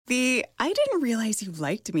the "I didn't realize you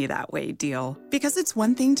liked me that way" deal. Because it's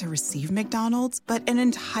one thing to receive McDonald's, but an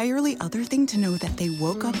entirely other thing to know that they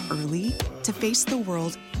woke up early to face the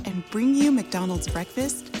world and bring you McDonald's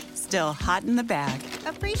breakfast still hot in the bag.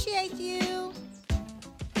 Appreciate you.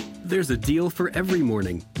 There's a deal for every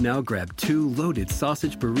morning. Now grab 2 loaded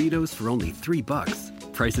sausage burritos for only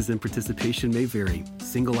 $3. Prices and participation may vary.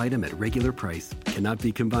 Single item at regular price. Cannot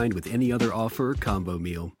be combined with any other offer or combo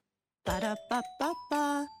meal.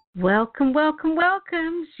 Ba-da-ba-ba-ba. Welcome, welcome,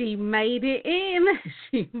 welcome. She made it in.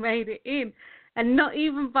 She made it in. And not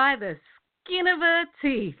even by the skin of her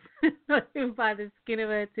teeth. Not even by the skin of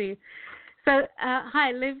her teeth. So,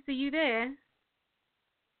 hi, Liv, are you there?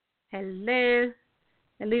 Hello,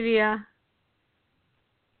 Olivia.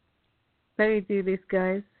 Let me do this,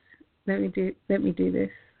 guys. Let me do this.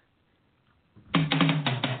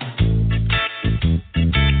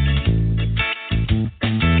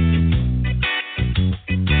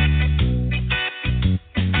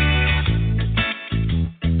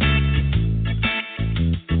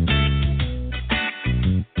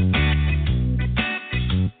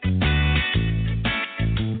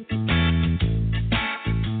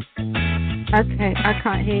 Okay, I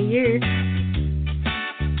can't hear you.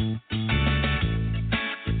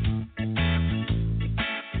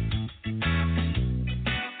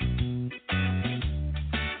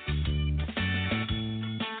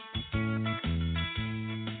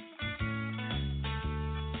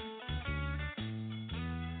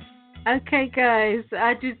 Okay, guys,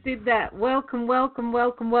 I just did that. Welcome, welcome,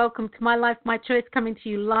 welcome, welcome to My Life, My Choice, coming to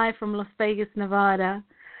you live from Las Vegas, Nevada.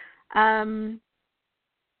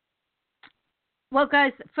 Well,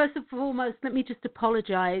 guys, first and foremost, let me just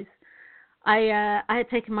apologize. I had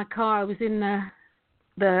taken my car. I was in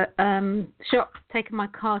the shop, taking my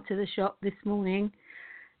car to the shop this morning,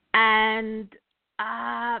 and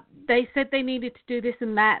they said they needed to do this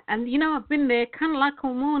and that. And, you know, I've been there kind of like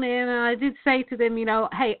all morning, and I did say to them, you know,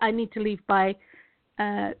 hey, I need to leave by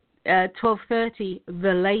 12:30,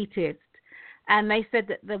 the latest. And they said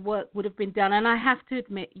that the work would have been done. And I have to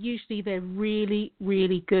admit, usually they're really,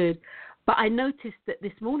 really good. But I noticed that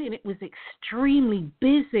this morning it was extremely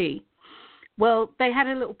busy. Well, they had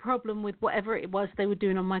a little problem with whatever it was they were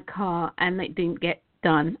doing on my car, and it didn't get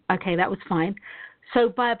done. Okay, that was fine. So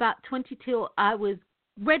by about 20 till, I was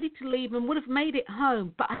ready to leave and would have made it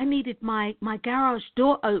home, but I needed my garage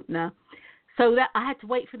door opener. So that I had to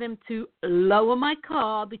wait for them to lower my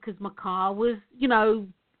car because my car was, you know,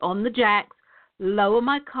 on the jacks, lower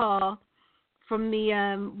my car from the,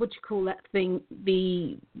 what do you call that thing,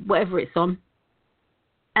 the whatever it's on,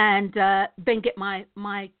 and then get my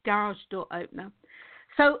garage door opener.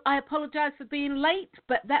 So I apologize for being late,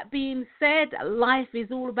 but that being said, life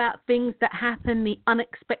is all about things that happen, the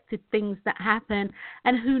unexpected things that happen,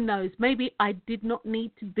 and who knows, maybe I did not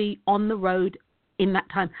need to be on the road in that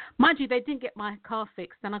time. Mind you, they didn't get my car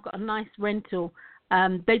fixed, and I got a nice rental.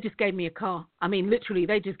 They just gave me a car. I mean, literally,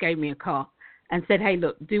 they just gave me a car and said, hey,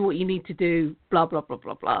 look, do what you need to do, blah, blah, blah,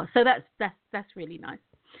 blah, blah. So that's really nice.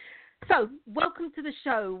 So welcome to the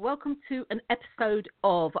show. Welcome to an episode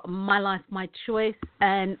of My Life, My Choice.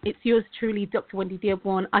 And it's yours truly, Dr. Wendy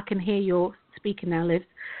Dearborn. I can hear your speaker now, Liv.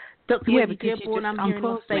 Dr. Wendy Dearborn, I'm here in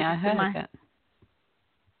Las Vegas. I heard it.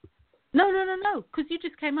 No, because you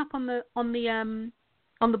just came up on the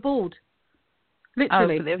board.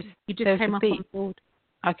 Literally, you just came up on the board.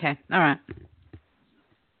 Okay, all right.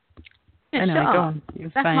 Yeah, anyway, shut go up. on.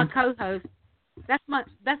 That's my co-host. That's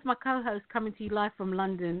my co-host coming to you live from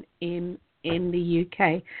London in the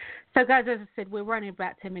UK. So, guys, as I said, we're running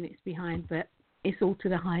about 10 minutes behind, but it's all to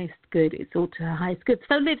the highest good. It's all to the highest good.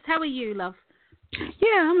 So, Liv, how are you, love?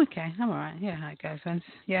 Yeah, I'm okay. I'm all right. Yeah, how it goes, friends.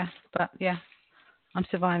 Yeah, but yeah, I'm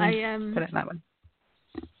surviving. Put it that way.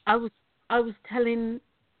 I was telling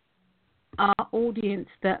our audience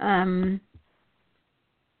that I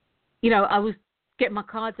was getting my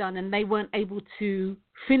car done and they weren't able to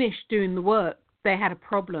finish doing the work. They had a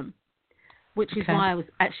problem, which is why I was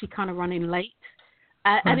actually kind of running late.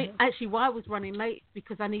 And why I was running late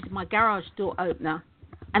because I needed my garage door opener,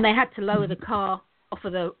 and they had to lower the car off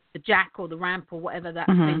of the jack or the ramp or whatever that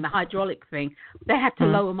thing, the hydraulic thing. They had to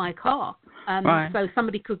lower my car, so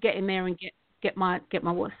somebody could get in there and get my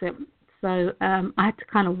what's it. So I had to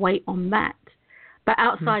kind of wait on that. But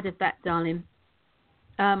outside of that, darling,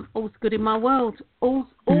 all's good in my world. All's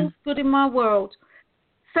good in my world.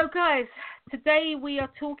 So, guys, today we are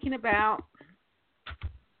talking about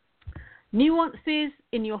nuances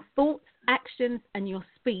in your thoughts, actions, and your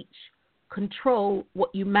speech control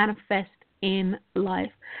what you manifest in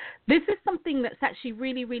life. This is something that's actually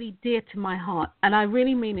really, really dear to my heart, and I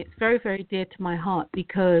really mean it's very, very dear to my heart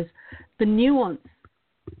because the nuance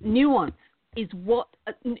nuance is what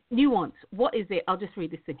nuance. What is it? I'll just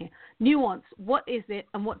read this thing here. Nuance. What is it,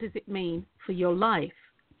 and what does it mean for your life?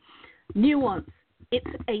 Nuance. It's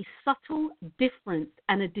a subtle difference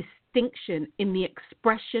and a distinction in the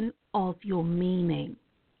expression of your meaning.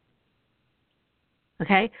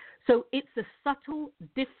 Okay, so it's a subtle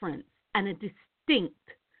difference and a distinct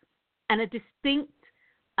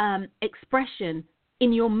expression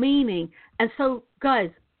in your meaning. And so, guys,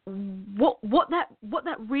 what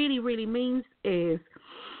that really means is,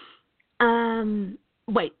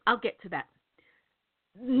 wait, I'll get to that.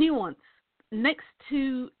 Nuance next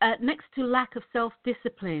to lack of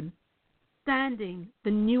self-discipline, understanding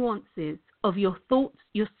the nuances of your thoughts,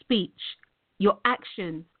 your speech, your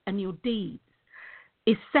actions, and your deeds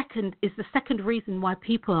is the second reason why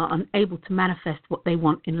people are unable to manifest what they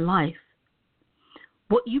want in life.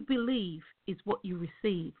 What you believe is what you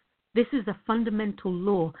receive. This is a fundamental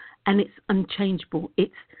law, and it's unchangeable.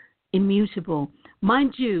 It's immutable.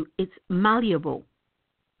 Mind you, it's malleable,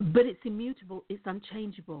 but it's immutable. It's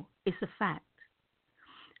unchangeable. It's a fact.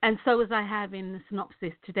 And so, as I have in the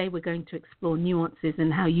synopsis, today we're going to explore nuances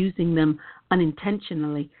and how using them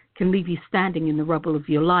unintentionally can leave you standing in the rubble of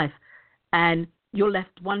your life. And you're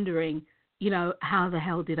left wondering, how the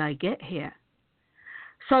hell did I get here?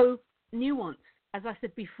 So, nuance, as I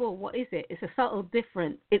said before, what is it? It's a subtle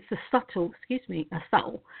difference. It's a subtle difference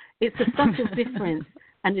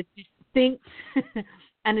and a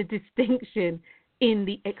distinction in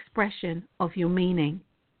the expression of your meaning.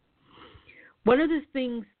 One of the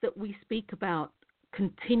things that we speak about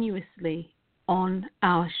continuously on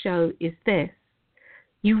our show is this.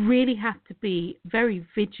 You really have to be very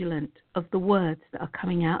vigilant of the words that are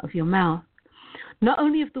coming out of your mouth. Not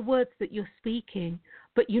only of the words that you're speaking,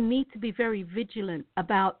 but you need to be very vigilant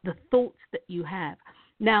about the thoughts that you have.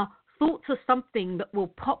 Now, thoughts are something that will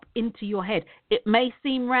pop into your head. It may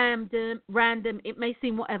seem random, it may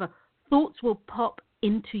seem whatever. Thoughts will pop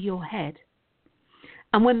into your head.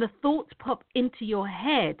 And when the thoughts pop into your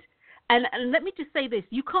head, and let me just say this,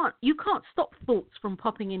 you can't stop thoughts from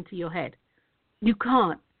popping into your head. You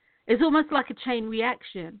can't. It's almost like a chain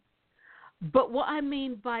reaction. But what I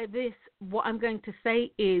mean by this, what I'm going to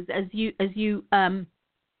say is, as you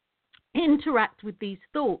interact with these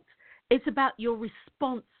thoughts, it's about your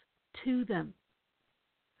response to them.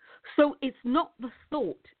 So it's not the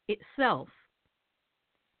thought itself.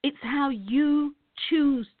 It's how you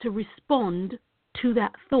choose to respond to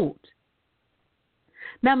that thought.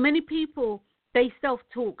 Now, many people, they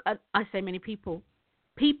self-talk. I say many people.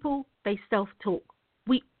 People, they self-talk.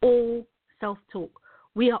 We all self-talk.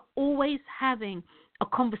 We are always having a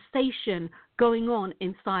conversation going on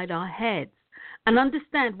inside our heads. And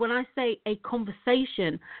understand, when I say a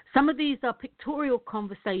conversation, some of these are pictorial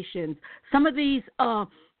conversations. Some of these are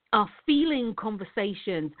feeling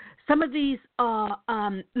conversations. Some of these are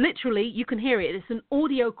literally, you can hear it, it's an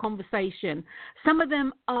audio conversation. Some of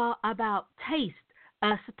them are about taste,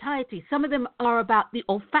 satiety. Some of them are about the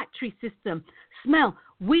olfactory system, smell.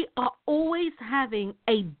 We are always having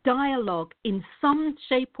a dialogue in some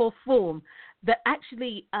shape or form that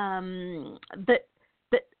actually that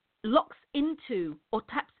locks into or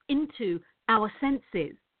taps into our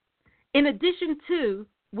senses. In addition to,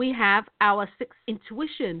 we have our sixth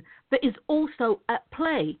intuition that is also at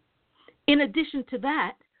play. In addition to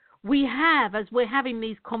that, we have, as we're having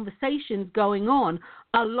these conversations going on,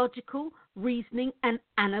 our logical, reasoning, and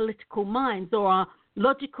analytical minds, or our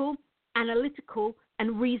logical, analytical,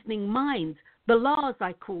 and reasoning minds. The laws,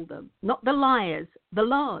 I call them, not the liars, the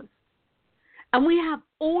laws. And we have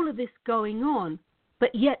all of this going on,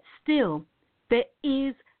 but yet still there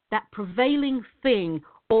is that prevailing thing,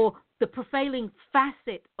 or the prevailing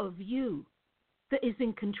facet of you that is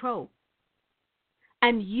in control.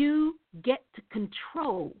 And you get to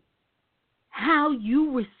control how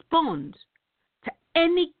you respond to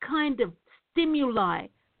any kind of stimuli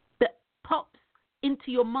that pops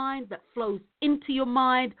into your mind, that flows into your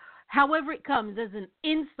mind, however it comes, as an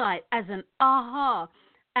insight, as an aha,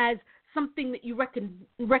 as something that you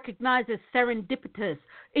recognize as serendipitous,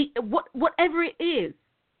 whatever it is,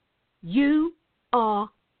 you are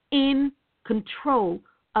in control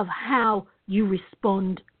of how you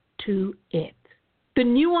respond to it. The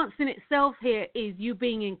nuance in itself here is you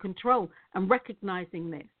being in control and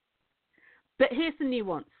recognizing this. But here's the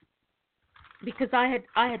nuance, because I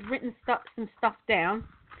had written some stuff down,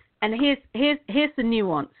 and here's the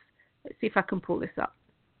nuance. Let's see if I can pull this up.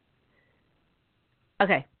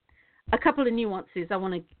 Okay, a couple of nuances I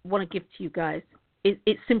want to give to you guys.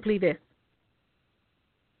 It's simply this: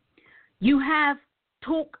 you have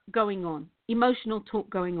talk going on, emotional talk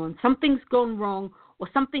going on. Something's gone wrong, or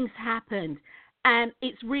something's happened, and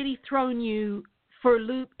it's really thrown you for a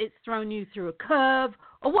loop, it's thrown you through a curve,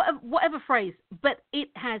 or whatever phrase, but it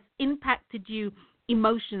has impacted you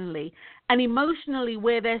emotionally. And emotionally,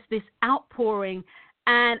 where there's this outpouring,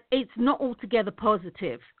 and it's not altogether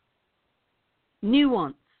positive.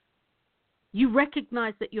 Nuance. You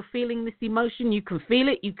recognize that you're feeling this emotion. You can feel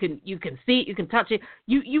it. You can see it. You can touch it.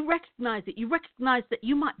 You recognize it. You recognize that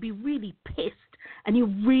you might be really pissed and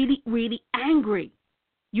you're really, really angry.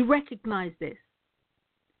 You recognize this.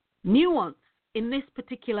 Nuance in this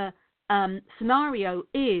particular scenario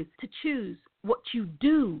is to choose what you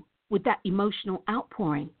do with that emotional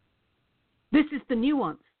outpouring. This is the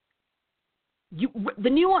nuance. The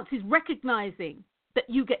nuance is recognizing that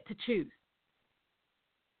you get to choose.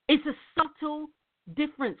 It's a subtle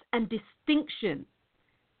difference and distinction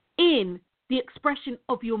in the expression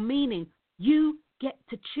of your meaning. You get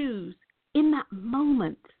to choose in that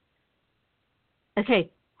moment.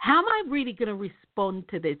 Okay, how am I really going to respond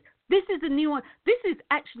to this? This is a nuance. This is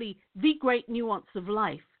actually the great nuance of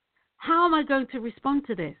life. How am I going to respond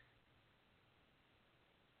to this?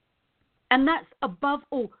 And that's above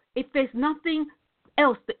all. If there's nothing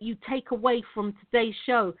else that you take away from today's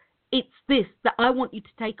show, it's this that I want you to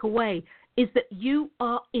take away, is that you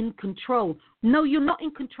are in control. No, you're not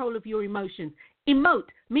in control of your emotions. Emote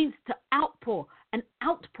means to outpour, and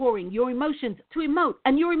outpouring your emotions to emote,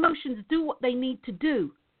 and your emotions do what they need to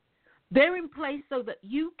do. They're in place so that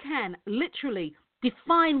you can literally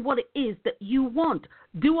define what it is that you want.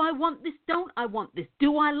 Do I want this? Don't I want this?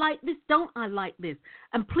 Do I like this? Don't I like this?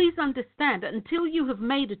 And please understand that until you have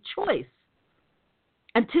made a choice,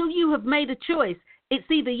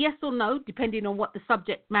 it's either yes or no, depending on what the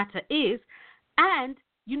subject matter is. And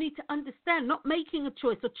you need to understand not making a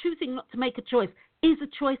choice or choosing not to make a choice is a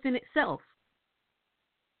choice in itself.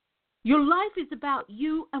 Your life is about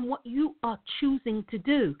you and what you are choosing to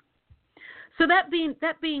do. So that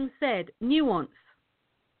being said, nuance.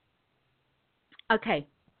 Okay.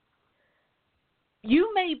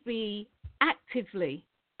 You may be actively,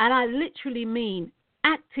 and I literally mean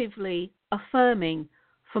actively, affirming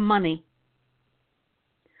for money.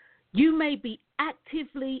 You may be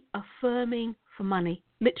actively affirming for money.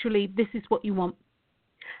 Literally, this is what you want.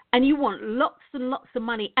 And you want lots and lots of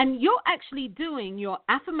money. And you're actually doing your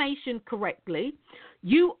affirmation correctly.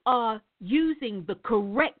 You are using the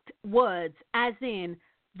correct words, as in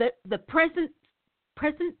the present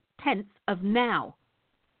tense of now.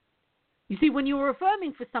 You see, when you're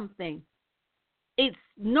affirming for something, it's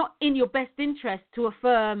not in your best interest to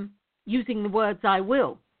affirm using the words I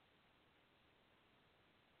will.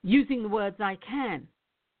 Using the words I can.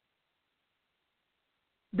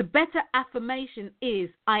 The better affirmation is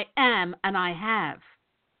I am and I have.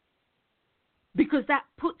 Because that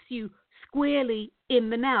puts you squarely in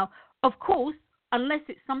the now. Of course, unless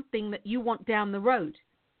it's something that you want down the road.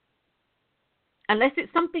 Unless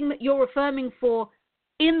it's something that you're affirming for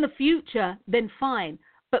in the future, then fine.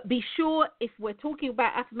 But be sure, if we're talking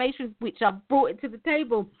about affirmations, which I've brought it to the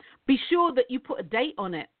table, be sure that you put a date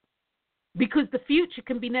on it. Because the future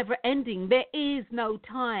can be never ending. There is no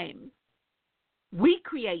time. We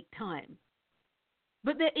create time.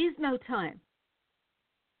 But there is no time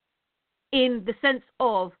in the sense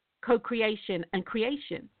of co-creation and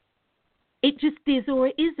creation. It just is or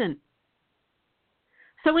it isn't.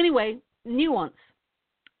 So anyway, nuance.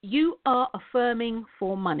 You are affirming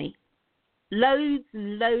for money. Loads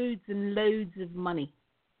and loads and loads of money.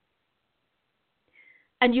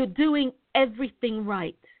 And you're doing everything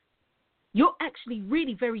right. You're actually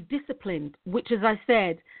really very disciplined, which, as I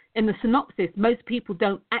said in the synopsis, most people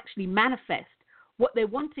don't actually manifest what they're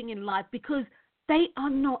wanting in life because they are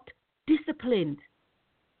not disciplined.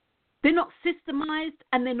 They're not systemized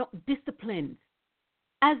and they're not disciplined.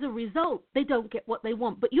 As a result, they don't get what they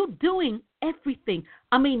want. But you're doing everything.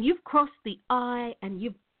 I mean, you've crossed the I and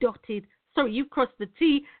you've crossed the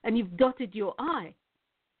T and you've dotted your I.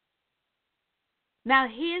 Now,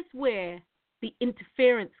 here's where the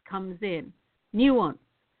interference comes in. Nuance.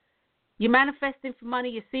 You're manifesting for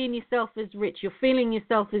money. You're seeing yourself as rich. You're feeling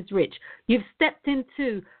yourself as rich. You've stepped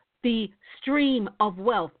into the stream of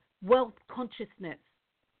wealth consciousness.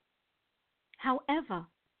 However,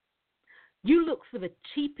 you look for the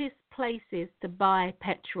cheapest places to buy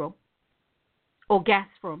petrol or gas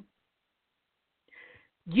from.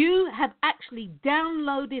 You have actually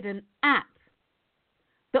downloaded an app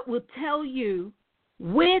that will tell you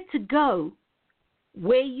where to go,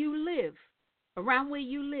 where you live, around where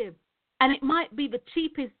you live. And it might be the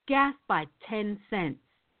cheapest gas by 10 cents.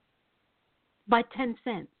 By 10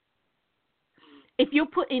 cents. If you're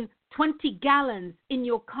putting 20 gallons in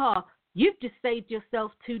your car, you've just saved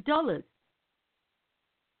yourself $2.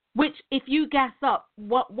 which if you gas up,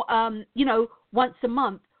 once a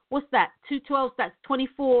month, what's that? 2 12s, that's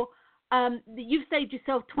 24. You've saved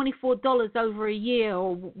yourself $24 over a year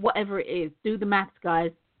or whatever it is. Do the maths,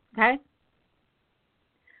 guys. Okay?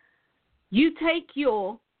 You take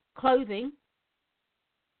your clothing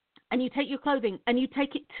and you take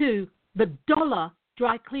it to the dollar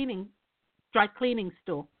dry cleaning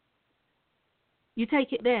store. You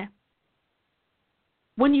take it there.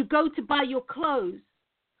 When you go to buy your clothes,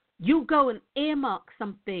 you go and earmark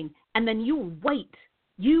something, and then you wait.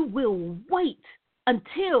 You will wait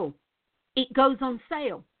until it goes on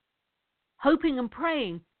sale, hoping and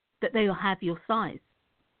praying that they'll have your size.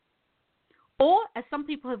 Or, as some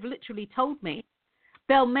people have literally told me,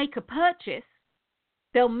 they'll make a purchase,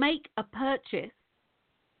 and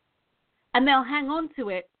they'll hang on to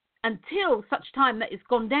it until such time that it's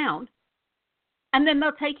gone down, and then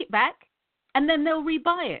they'll take it back, and then they'll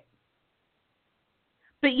rebuy it.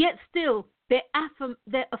 But yet still, they're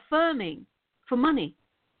affirming for money.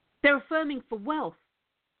 They're affirming for wealth.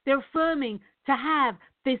 They're affirming to have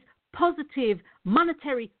this positive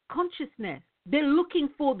monetary consciousness. They're looking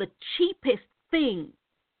for the cheapest thing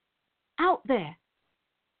out there.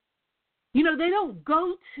 You know, they don't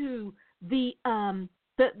go to the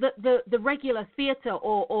regular theater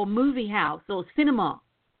or movie house or cinema.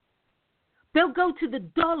 They'll go to the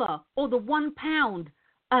dollar or the £1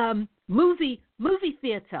 movie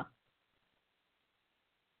theater.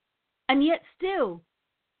 And yet still,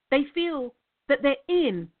 they feel that they're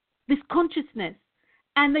in this consciousness,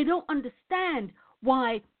 and they don't understand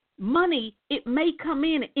why money, it may come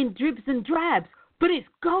in dribs and drabs, but it's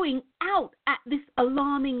going out at this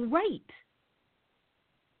alarming rate.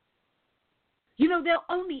 You know, they'll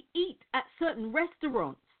only eat at certain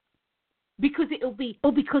restaurants because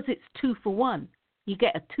because it's 2 for 1. You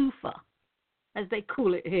get a twofer, as they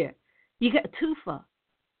call it here. You get a twofer.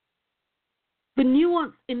 The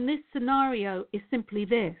nuance in this scenario is simply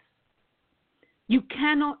this. You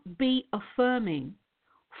cannot be affirming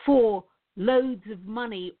for loads of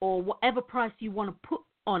money or whatever price you want to put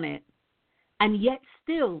on it, and yet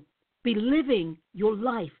still be living your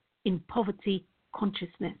life in poverty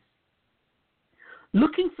consciousness.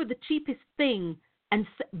 Looking for the cheapest thing and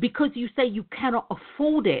because you say you cannot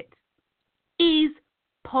afford it is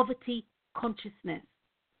poverty consciousness.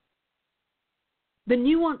 The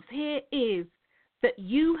nuance here is that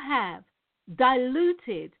you have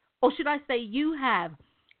diluted, or should I say you have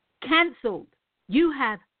cancelled, you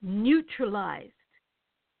have neutralized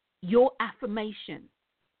your affirmation.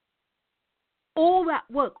 All that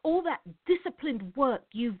work, all that disciplined work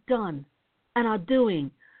you've done and are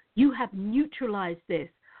doing, you have neutralized this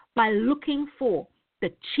by looking for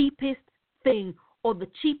the cheapest thing or the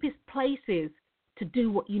cheapest places to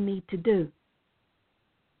do what you need to do.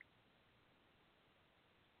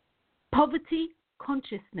 Poverty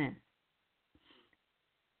consciousness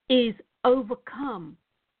is overcome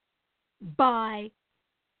by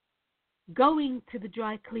going to the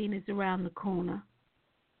dry cleaners around the corner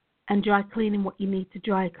and dry cleaning what you need to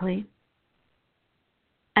dry clean,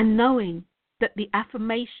 and knowing that the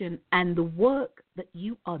affirmation and the work that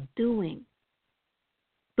you are doing,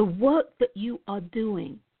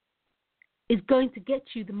 is going to get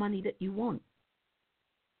you the money that you want.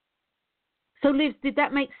 So, Liz, did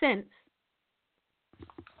that make sense?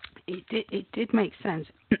 It did make sense.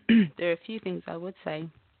 There are a few things I would say.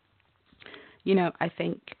 You know, I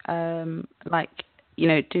think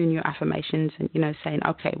doing your affirmations and, saying,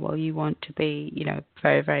 okay, well, you want to be,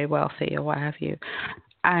 very, very wealthy or what have you.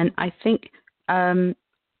 And I think, by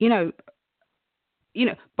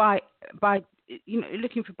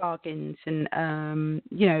looking for bargains and,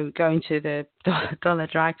 going to the dollar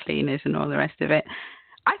dry cleaners and all the rest of it,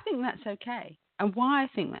 I think that's okay. And why I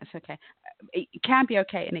think that's okay, it can be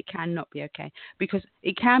okay and it cannot be okay. Because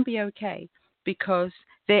it can be okay because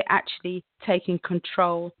they're actually taking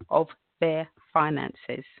control of their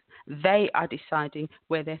finances. They are deciding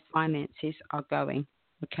where their finances are going.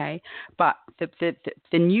 Okay, but the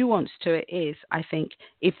nuance to it is, I think,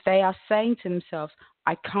 if they are saying to themselves,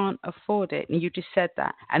 I can't afford it, and you just said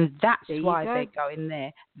that, and that's why they're going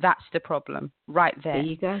there, that's the problem right there. There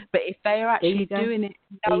you go. But if they are actually doing it,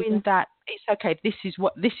 knowing that it's okay, this is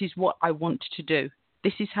what I want to do,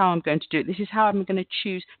 this is how I'm going to do it, this is how I'm going to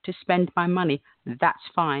choose to spend my money, that's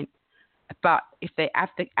fine. But if they add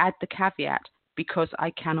the caveat, because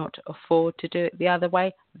I cannot afford to do it the other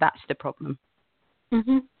way, that's the problem.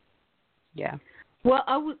 Mm-hmm. Yeah. Well,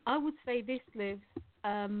 I would say this, Liv.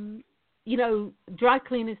 Dry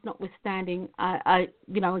cleaners notwithstanding, I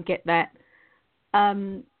get that.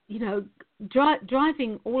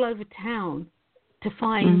 Driving all over town to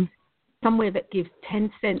find somewhere that gives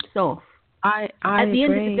 10 cents off. I At the agree.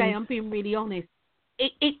 end of the day, I'm being really honest.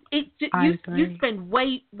 You spend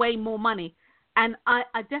way more money, and I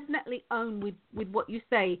definitely own with what you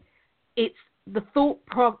say. It's the thought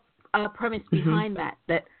premise behind that.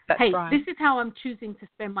 That's hey, right. This is how I'm choosing to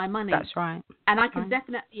spend my money. That's right. And I can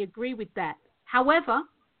definitely agree with that. However,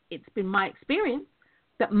 it's been my experience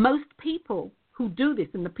that most people who do this,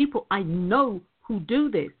 and the people I know who do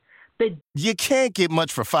this, You can't get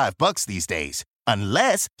much for $5 these days.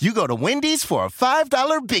 Unless you go to Wendy's for a $5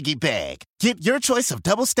 Biggie Bag. Get your choice of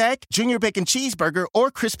double stack, junior bacon cheeseburger, or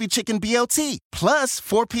crispy chicken BLT. Plus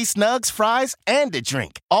 4-piece nugs, fries, and a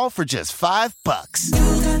drink. All for just $5. You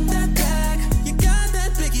got that bag. You got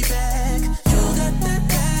that Biggie Bag. You got that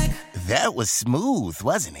bag. That was smooth,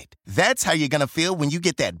 wasn't it? That's how you're going to feel when you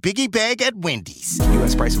get that Biggie Bag at Wendy's.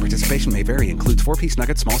 U.S. price and participation may vary. Includes 4-piece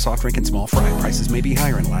nuggets, small soft drink, and small fry. Prices may be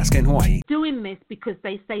higher in Alaska and Hawaii. Doing this because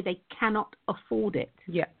they say they cannot afford it.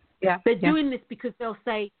 Yeah. They're doing this because they'll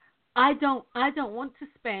say, I don't want to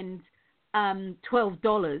spend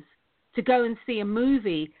 $12 to go and see a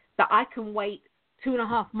movie that I can wait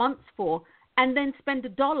 2.5 months for, and then spend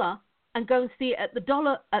 $1 and go and see it at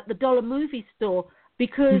the dollar movie store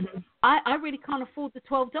because I really can't afford the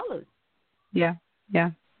 $12. Yeah.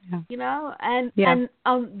 You know, and Yeah. and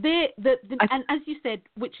as you said,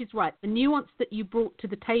 which is right, the nuance that you brought to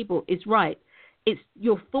the table is right. It's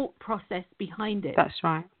your thought process behind it. That's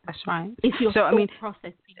right. It's your thought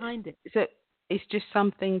process behind it. So it's just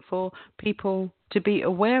something for people to be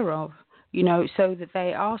aware of, you know, so that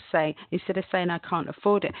they are saying, instead of saying I can't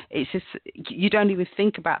afford it, it's just, you don't even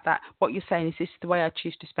think about that. What you're saying is, this is the way I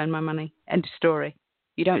choose to spend my money. End of story.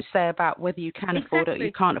 You don't say about whether you can afford it or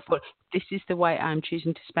you can't afford it. This is the way I'm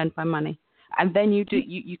choosing to spend my money. And then you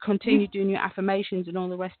continue doing your affirmations and all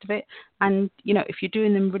the rest of it. And, you know, if you're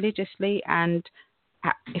doing them religiously and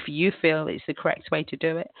if you feel it's the correct way to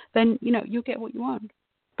do it, then, you know, you'll get what you want.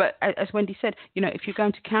 But as Wendy said, you know, if you're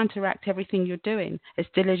going to counteract everything you're doing as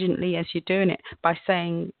diligently as you're doing it by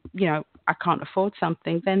saying, you know, I can't afford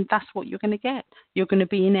something, then that's what you're going to get. You're going to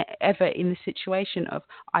be ever in the situation of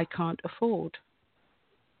I can't afford.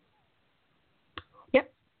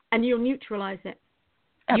 Yep. And you'll neutralize it.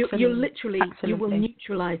 Absolutely. You literally, you will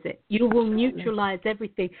neutralize it. You will neutralize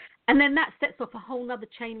everything. And then that sets off a whole other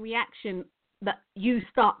chain reaction that you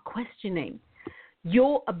start questioning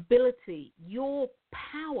your ability, your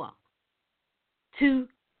power to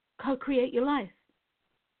co-create your life.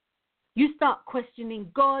 You start questioning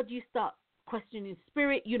God, you start questioning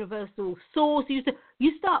spirit, universal source,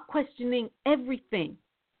 you start questioning everything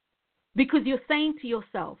because you're saying to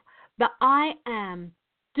yourself that I am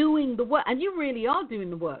doing the work, and you really are doing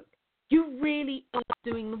the work. You really are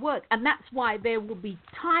doing the work, and that's why there will be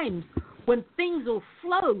times when things will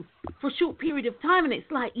flow for a short period of time, and it's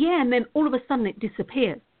like, yeah, and then all of a sudden it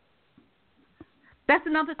disappears. That's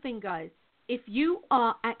another thing, guys. If you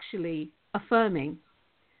are actually affirming,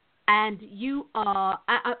 and you are,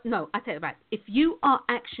 no, I take it back. If you are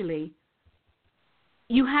actually,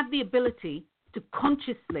 you have the ability to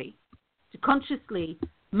consciously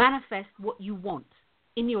manifest what you want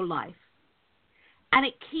in your life, and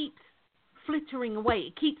it keeps flittering away,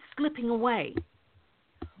 it keeps slipping away.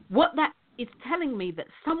 What that is telling me that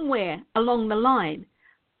somewhere along the line,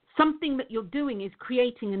 something that you're doing is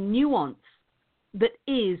creating a nuance that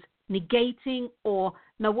is negating or,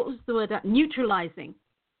 no, what was the word? Neutralizing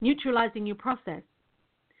your process.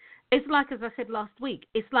 It's like, as I said last week,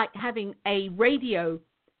 it's like having a radio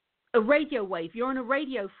wave. You're on a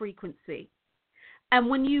radio frequency. And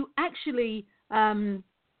when you actually, when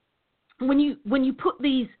you put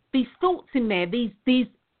these thoughts in there, these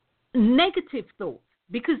negative thoughts,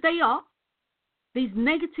 because they are, these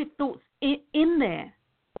negative thoughts in there,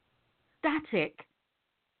 static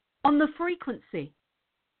on the frequency.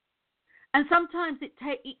 And sometimes it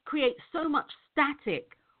creates so much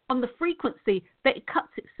static on the frequency that it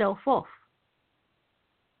cuts itself off.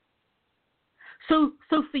 So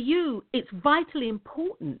for you, it's vitally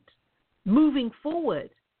important moving forward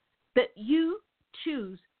that you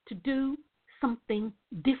choose to do something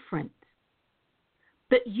different.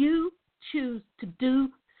 That you choose to do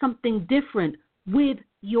something different with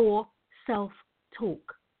your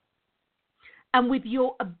self-talk and with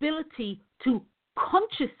your ability to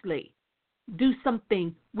consciously do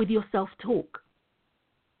something with your self-talk.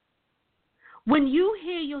 When you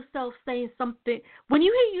hear yourself saying something, when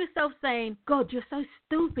you hear yourself saying, God, you're so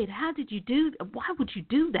stupid, how did you do that? Why would you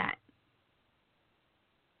do that?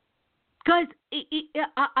 Guys,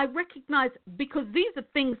 I recognize, because these are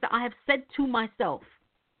things that I have said to myself.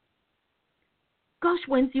 Gosh,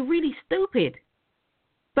 Wendy, you're really stupid.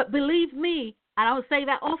 But believe me, and I will say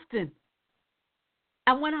that often,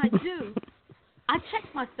 And when I do, I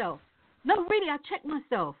check myself. No, really, I check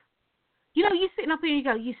myself. You know, you're sitting up here and you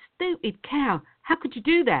go, you stupid cow. How could you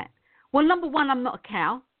do that? Well, number one, I'm not a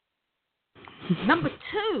cow. Number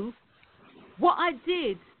two, what I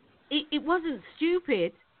did, it wasn't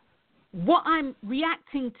stupid. What I'm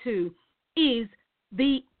reacting to is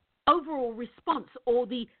the overall response, or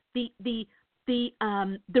the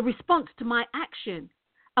response to my action.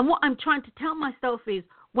 And what I'm trying to tell myself is,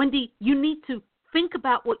 Wendy, you need to think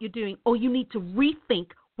about what you're doing, or you need to rethink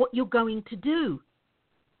what you're going to do.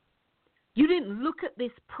 You didn't look at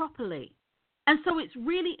this properly. And so it's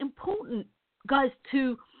really important, guys,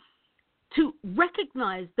 to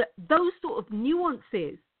recognize that those sort of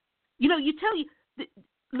nuances, you know,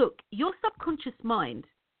 look, your subconscious mind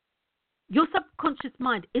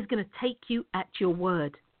is going to take you at your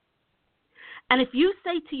word. And if you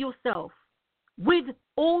say to yourself, with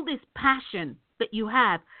all this passion that you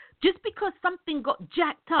have, just because something got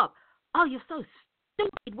jacked up, oh, you're so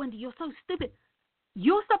stupid, Wendy, you're so stupid,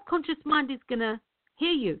 your subconscious mind is going to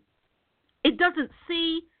hear you. It doesn't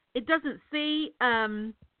see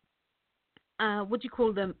what do you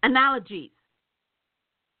call them, analogies.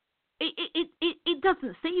 It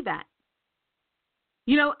doesn't see that.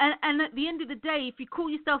 You know, and at the end of the day, if you call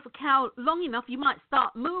yourself a cow long enough, you might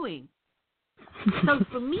start mooing. So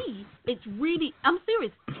for me, it's really, I'm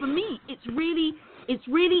serious. For me, it's really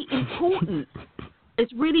important.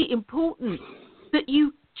 It's really important that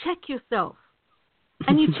you check yourself.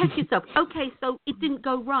 And you check yourself. Okay, so it didn't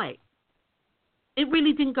go right. It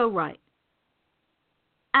really didn't go right.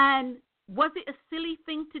 And was it a silly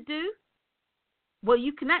thing to do? Well,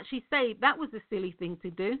 you can actually say that was a silly thing to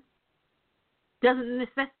do. Doesn't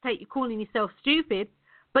necessitate you calling yourself stupid,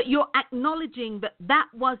 but you're acknowledging that that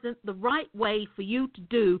wasn't the right way for you to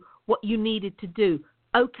do what you needed to do.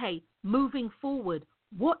 Okay, moving forward,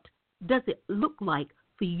 what does it look like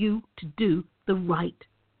for you to do the right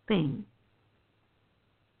thing?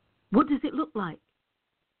 What does it look like?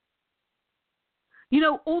 You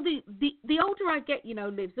know, all the older I get, you know,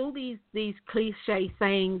 Liz, all these cliche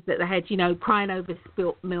sayings that they had, you know, crying over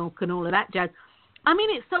spilt milk and all of that jazz. I mean,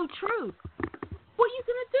 it's so true. What are you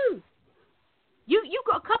going to do? You've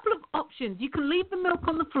got a couple of options. You can leave the milk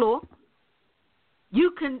on the floor.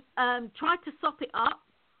 You can try to sop it up.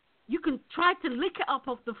 You can try to lick it up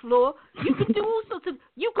off the floor. You can do all sorts of,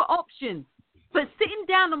 you've got options. But sitting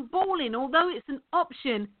down and bawling, although it's an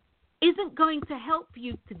option, isn't going to help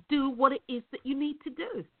you to do what it is that you need to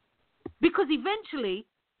do. Because eventually,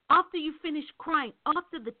 after you finish crying,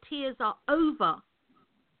 after the tears are over,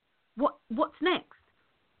 what's next?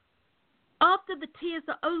 After the tears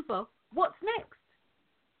are over, what's next?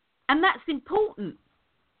 And that's important.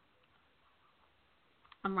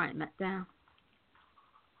 I'm writing that down.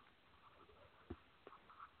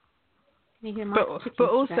 Can you hear my but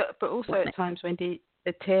also at times when the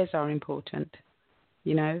tears are important,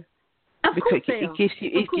 you know. Because it gives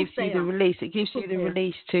you the release. It gives you the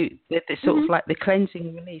release to the sort of like the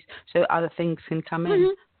cleansing release, so other things can come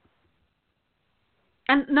in.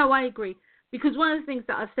 And no, I agree, because one of the things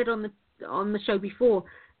that I've said on the show before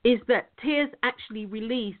is that tears actually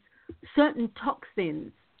release certain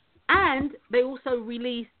toxins, and they also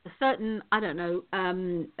release certain, I don't know,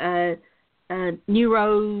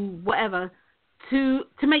 neuro whatever to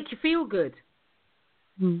make you feel good.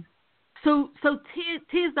 So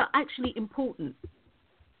tears are actually important.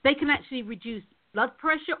 They can actually reduce blood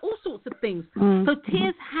pressure, all sorts of things. So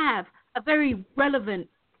tears have a very relevant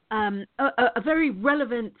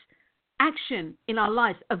action in our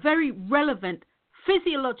lives, a very relevant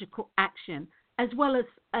physiological action, as well as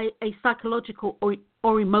a psychological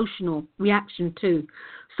or emotional reaction too.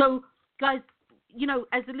 So, guys, you know,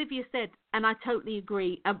 as Olivia said, and I totally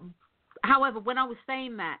agree. However, when I was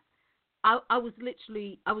saying that, I was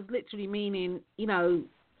literally meaning, you know,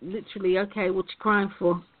 literally, okay, what you crying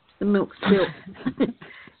for? The milk spilt.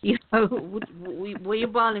 You know, what are you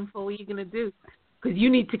bawling for? What are you going to do? Because you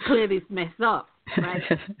need to clear this mess up, right?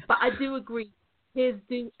 But I do agree. Tears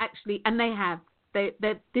do actually, and they have.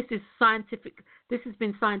 This is scientific. This has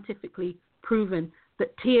been scientifically proven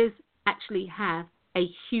that tears actually have a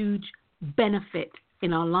huge benefit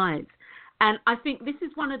in our lives. And I think this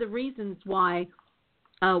is one of the reasons why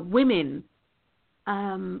women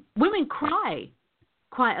cry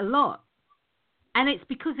quite a lot, and it's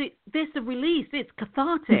because there's a release. It's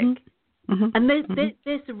cathartic, and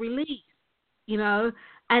there's a release, you know.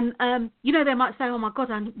 And you know, they might say, "Oh my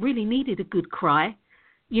God, I really needed a good cry,"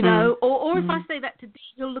 you know. Or if I say that to Dee,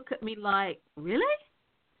 he'll look at me like, "Really?"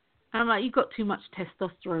 And I'm like, "You've got too much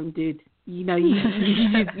testosterone, dude. You know, you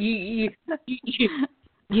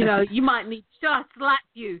know, you might need to slap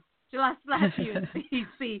you." Shall I slap you and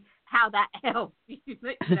see how that helps? You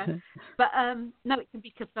know? But no, it can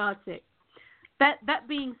be cathartic. That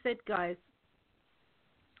being said, guys,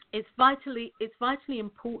 it's vitally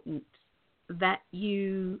important that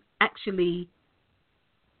you actually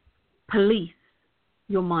police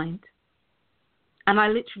your mind. And I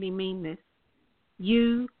literally mean this.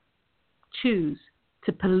 You choose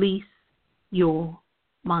to police your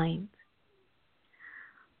mind.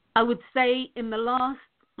 I would say in the last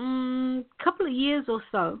couple of years or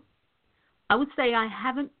so, I would say I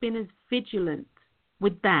haven't been as vigilant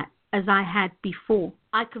with that as I had before.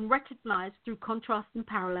 I can recognize through contrast and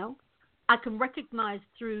parallel. I can recognize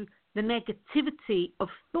through the negativity of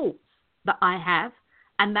thoughts that I have,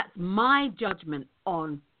 and that's my judgment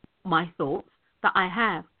on my thoughts that I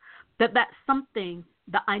have, that's something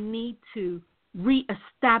that I need to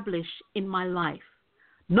reestablish in my life.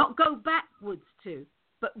 Not go backwards to,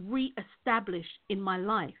 but reestablish in my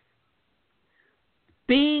life.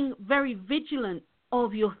 Being very vigilant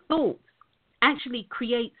of your thoughts actually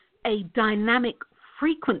creates a dynamic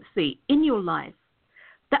frequency in your life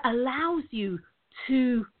that allows you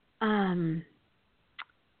to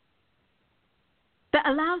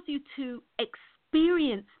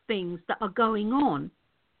experience things that are going on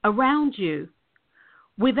around you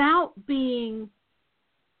without being,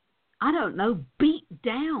 beat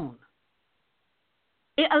down.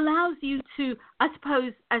 It allows you to, I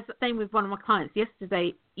suppose, as the same with one of my clients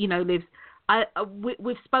yesterday, Liv,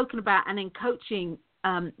 we've spoken about, and in coaching,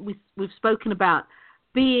 we've spoken about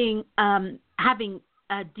being, having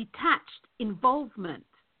a detached involvement.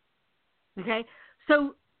 Okay?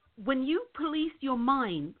 So when you police your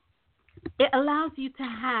mind, it allows you to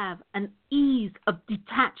have an ease of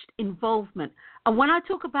detached involvement. And when I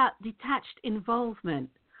talk about detached involvement,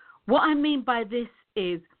 what I mean by this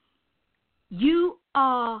is you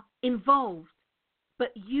are involved,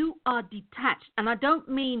 but you are detached. And I don't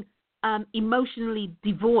mean emotionally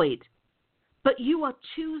devoid, but you are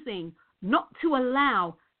choosing not to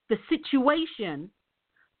allow the situation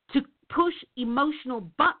to push emotional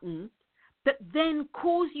buttons that then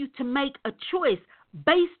cause you to make a choice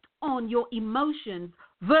based on your emotions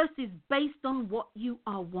versus based on what you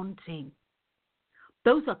are wanting.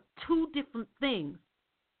 Those are two different things.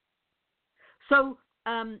 So,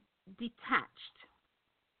 detached.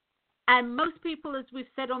 And most people, as we've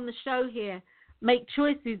said on the show here, make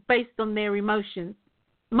choices based on their emotions.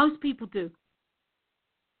 Most people do.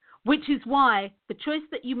 Which is why the choice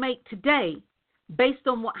that you make today, based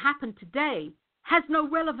on what happened today, has no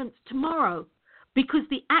relevance tomorrow, because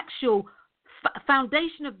the actual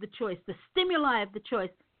foundation of the choice, the stimuli of the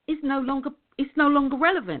choice, is no longer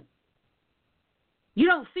relevant. You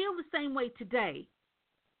don't feel the same way today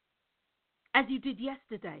as you did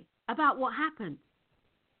yesterday about what happened.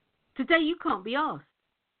 Today you can't be asked.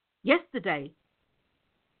 Yesterday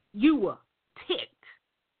you were ticked.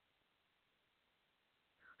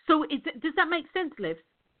 So does that make sense, Liv?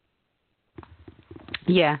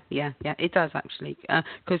 Yeah, it does actually.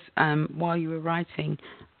 Because while you were writing,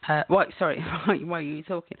 while you were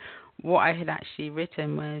talking, what I had actually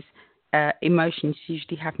written was emotions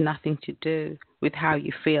usually have nothing to do with how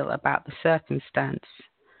you feel about the circumstance.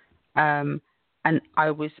 And I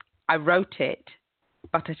wrote it,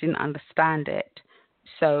 but I didn't understand it.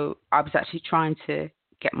 So I was actually trying to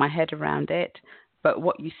get my head around it. But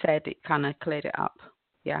what you said, it kind of cleared it up.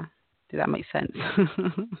 Yeah, did that make sense?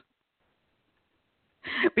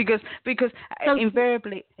 because so,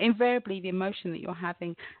 invariably the emotion that you're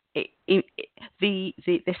having, the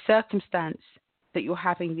circumstance that you're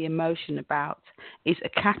having the emotion about is a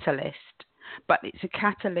catalyst, but it's a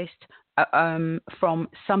catalyst from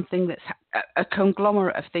something that's a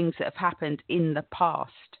conglomerate of things that have happened in the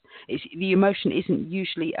past. The emotion isn't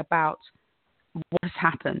usually about what has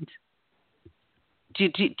happened. Do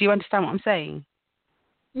you understand what I'm saying?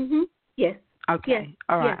 Mhm. Yes. Okay. Yes.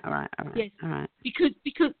 All right. Yes. All right. Yes. All right.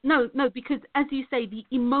 Because as you say, the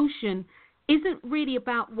emotion isn't really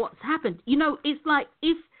about what's happened. It's like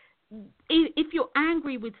if you're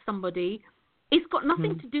angry with somebody, it's got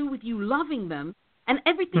nothing to do with you loving them and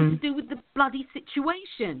everything to do with the bloody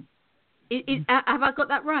situation. Have I got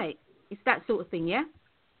that right? It's that sort of thing, yeah?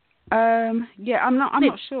 Yeah, I'm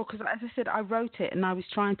not sure, because as I said, I wrote it and I was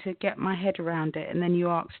trying to get my head around it, and then you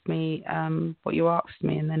asked me what you asked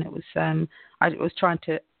me, and then it was I was trying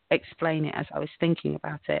to explain it as I was thinking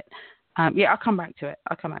about it. Yeah, I'll come back to it.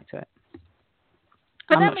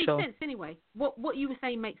 But I'm that not makes sure. sense anyway. What you were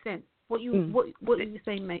saying makes sense. What you were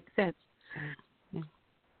saying makes sense. Yeah.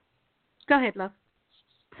 Go ahead, love.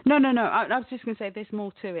 No. I was just going to say there's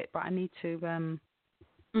more to it, but I need to.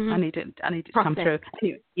 I need it to come through.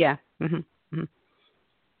 Anyway, yeah.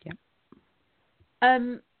 Yeah.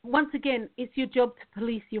 once again, it's your job to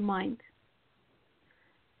police your mind.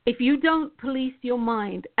 If you don't police your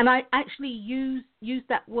mind, and I actually use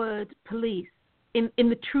that word police in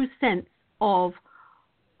the true sense of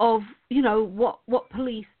what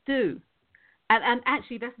police do. And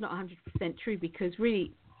actually that's not 100% true, because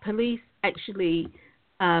really police actually,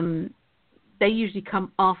 they usually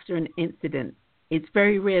come after an incident. It's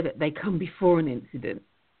very rare that they come before an incident.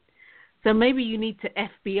 So maybe you need to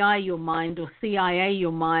FBI your mind, or CIA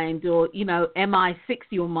your mind, or, MI6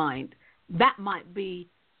 your mind. That might be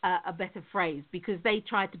a better phrase, because they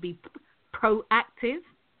try to be proactive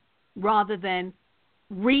rather than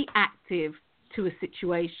reactive to a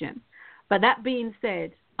situation. But that being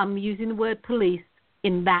said, I'm using the word police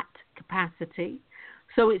in that capacity.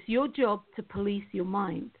 So it's your job to police your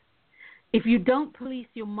mind. If you don't police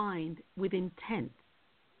your mind with intent,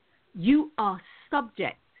 you are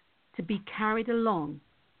subject to be carried along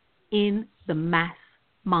in the mass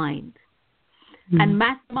mind. Mm-hmm. And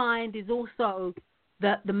mass mind is also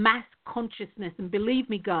the mass consciousness. And believe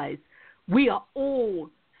me, guys, we are all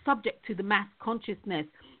subject to the mass consciousness.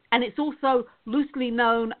 And it's also loosely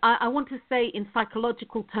known, I want to say in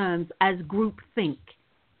psychological terms, as group think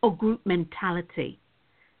or group mentality.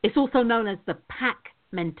 It's also known as the pack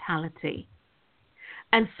mentality.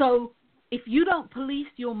 And so if you don't police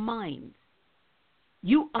your mind,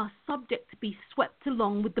 you are subject to be swept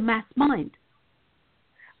along with the mass mind.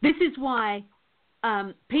 This is why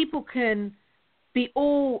people can be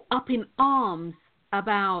all up in arms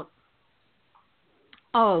about,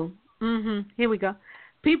 here we go.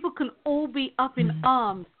 People can all be up in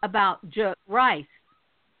arms about jerk rice.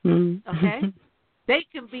 Okay? They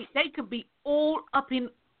can be all up in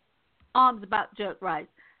arms about jerk rice.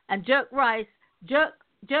 And jerk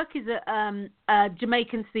is a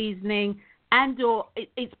Jamaican seasoning, and/or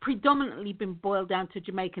it's predominantly been boiled down to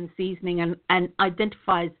Jamaican seasoning, and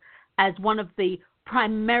identifies as one of the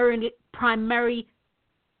primary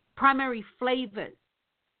flavors,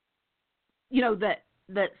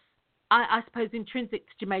 that's I suppose intrinsic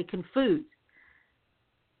to Jamaican food.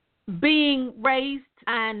 Being raised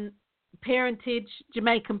and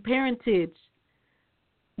Jamaican parentage,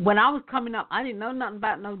 when I was coming up, I didn't know nothing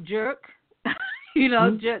about no jerk,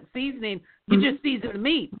 jerk seasoning. You just season the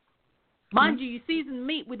meat. Mind you, you season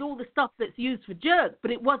meat with all the stuff that's used for jerk,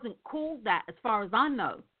 but it wasn't called that as far as I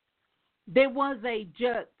know. There was a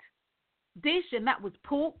jerked dish, and that was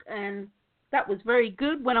pork, and that was very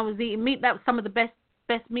good when I was eating meat. That was some of the best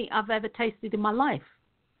meat I've ever tasted in my life.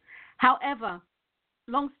 However,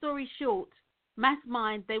 long story short, mass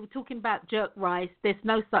mind, they were talking about jerk rice. There's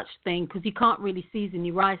no such thing, because you can't really season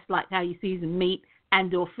your rice like how you season meat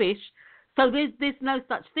and or fish. So there's no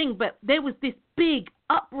such thing. But there was this big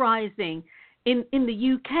uprising in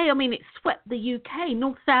the UK. I mean, it swept the UK,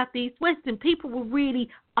 north, south, east, west, and people were really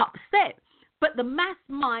upset. But the mass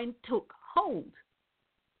mind took hold.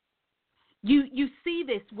 You see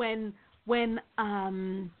this when you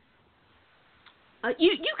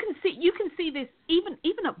can see this even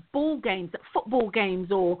at ball games, at football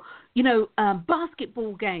games, or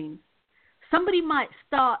basketball games. Somebody might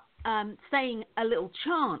start saying a little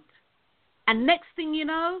chant, and next thing you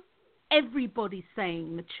know, everybody's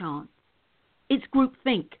saying the chant. It's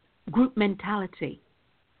groupthink, group mentality.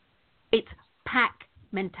 It's pack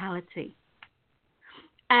mentality.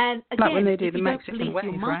 And again, like when they do the Mexican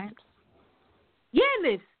weddings, right? Yeah,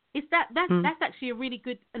 Liz. It's that's actually a really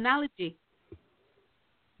good analogy.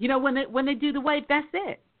 When they do the wave, that's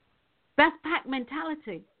it. That's pack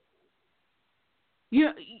mentality.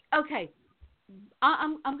 Okay.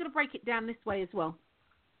 I'm going to break it down this way as well,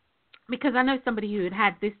 because I know somebody who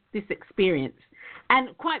had this experience,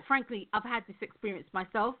 and quite frankly, I've had this experience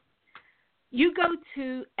myself. You go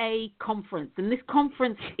to a conference, and this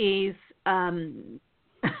conference is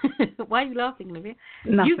why are you laughing, Olivia?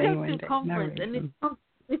 Nothing, you go to a conference, and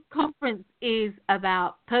this conference is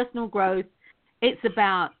about personal growth. It's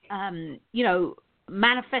about,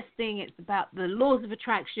 manifesting. It's about the laws of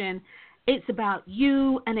attraction. It's about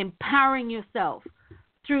you and empowering yourself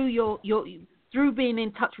through through being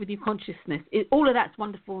in touch with your consciousness. All of that's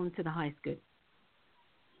wonderful and to the highest good.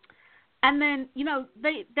 And then,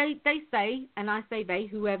 they say, and I say they,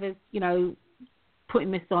 whoever's,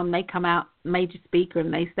 putting this on, they come out, major speaker,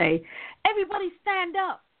 and they say, everybody stand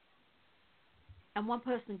up. And one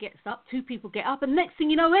person gets up, two people get up, and next thing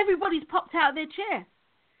you know, everybody's popped out of their chair.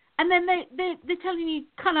 And then they're telling you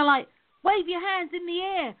kind of like, wave your hands in the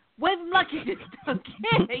air, wave them like you just don't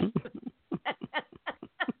care.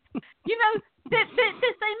 They're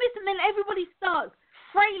saying this, and then everybody starts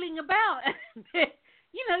frailing about.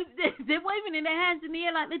 They're waving in their hands in the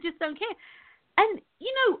air like they just don't care. And,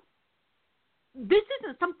 this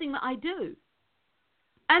isn't something that I do.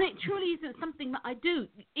 And it truly isn't something that I do.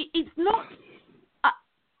 It's not.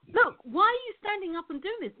 Look, why are you standing up and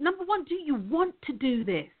doing this? Number one, do you want to do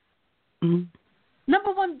this? Mm.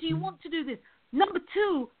 Number one, do you want to do this? Number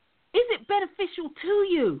two, is it beneficial to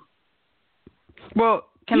you? Well,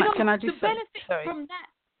 can I just say? Benefit Sorry. from that.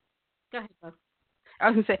 Go ahead, Bob. I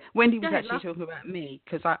was going to say, Wendy was ahead, actually talking about me,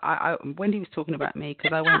 because Wendy was talking about me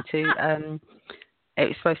because I went to, it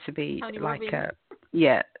was supposed to be Tony like, Robbins.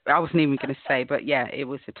 yeah, I wasn't even going to say, but yeah, it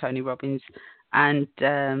was a Tony Robbins, and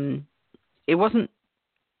it wasn't,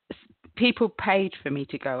 people paid for me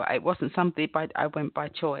to go. It wasn't something I went by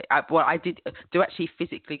choice. I did to actually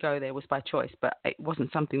physically go there was by choice, but it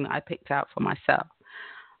wasn't something that I picked out for myself.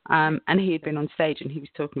 And he had been on stage and he was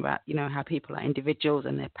talking about, you know, how people are individuals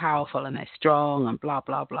and they're powerful and they're strong and blah,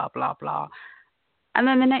 blah, blah, blah, blah. And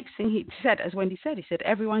then the next thing he said, as Wendy said, he said,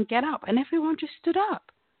 everyone get up. And everyone just stood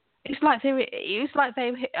up. It was like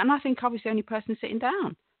they, and I think I was the only person sitting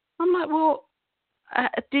down. I'm like, well,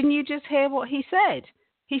 didn't you just hear what he said?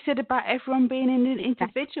 He said about everyone being an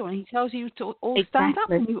individual, and he tells you to all stand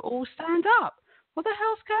up, and you all stand up. What the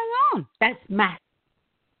hell's going on? That's mass.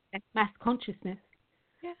 That's mass consciousness.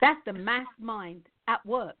 Yeah. That's the mass mind at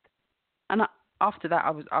work. And after that,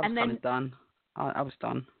 I was then, kind of done. I was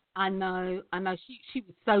done. I know. She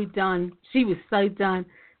was so done. She was so done.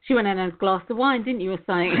 She went and had a glass of wine, didn't you, or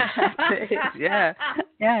something? Yeah.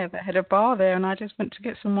 They had a bar there, and I just went to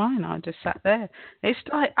get some wine. I just sat there. It's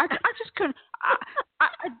like I just couldn't. I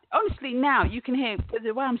honestly, now you can hear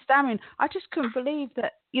the way I'm stammering. I just couldn't believe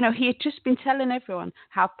that, you know, he had just been telling everyone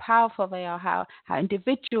how powerful they are, how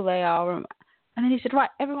individual they are, and then he said, right,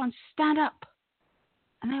 everyone stand up,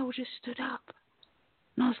 and they all just stood up,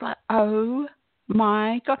 and I was like, oh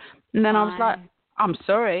my God, and then I was like, I'm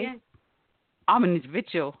sorry. Yeah. I'm an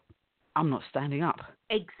individual. I'm not standing up.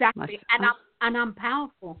 Exactly. And I'm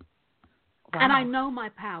powerful. Wow. And I know my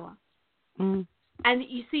power. Mm. And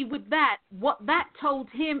you see, with that, what that told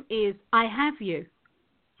him is, I have you.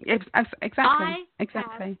 Exactly. I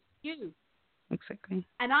have you. Exactly.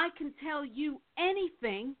 And I can tell you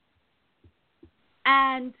anything.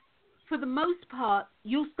 And for the most part,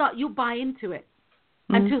 you'll buy into it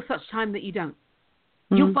until such time that you don't.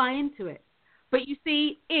 You'll buy into it. But you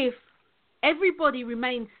see, if everybody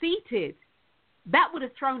remained seated, that would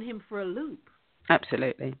have thrown him for a loop.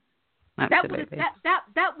 Absolutely. That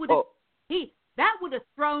would have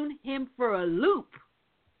thrown him for a loop.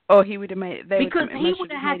 Or he would have made because he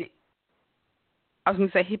would have had. I was going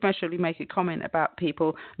to say he'd most surely make a comment about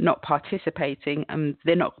people not participating, and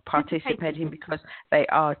they're not participating because they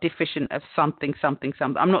are deficient of something.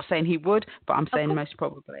 I'm not saying he would, but I'm saying most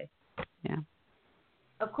probably. Yeah.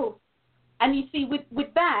 Of course. And you see,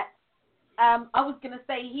 with that. I was going to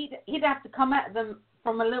say he'd have to come at them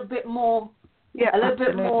from a little bit more,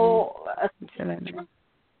 bit more.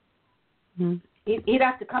 He'd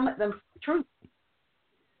have to come at them for truth,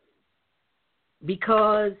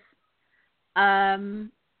 because,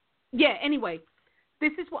 Anyway,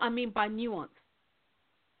 this is what I mean by nuance.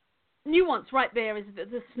 Nuance right there is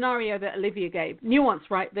the scenario that Olivia gave. Nuance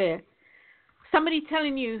right there. Somebody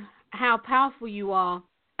telling you how powerful you are,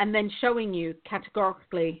 and then showing you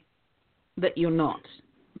categorically that you're not.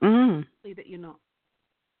 That you're not.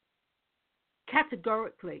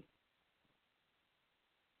 Categorically.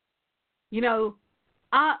 Because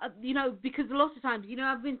a lot of times,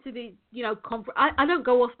 I've been to the, conference. I don't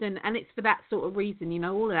go often, and it's for that sort of reason.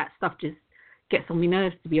 All of that stuff just gets on my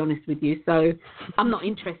nerves, to be honest with you. So I'm not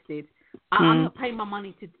interested. I'm not paying my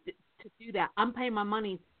money to do that. I'm paying my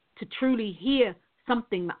money to truly hear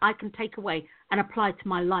something that I can take away and apply to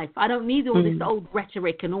my life. I don't need all this old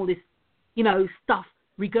rhetoric and all this, stuff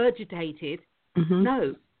regurgitated.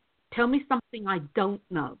 No. Tell me something I don't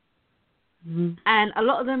know. And a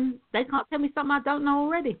lot of them, they can't tell me something I don't know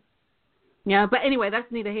already. But anyway, that's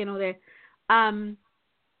neither here nor there.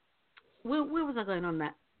 Where was I going on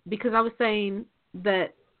that? Because I was saying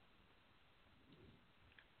that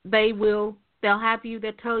they'll have you,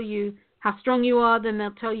 they'll tell you how strong you are, then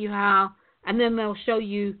they'll tell you how, and then they'll show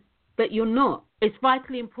you that you're not. It's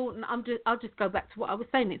vitally important. I'll just go back to what I was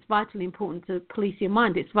saying. It's vitally important to police your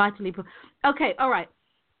mind. It's vitally important. Okay, all right.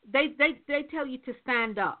 They tell you to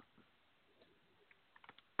stand up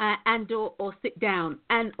and or sit down,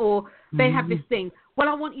 and or they have this thing. Well,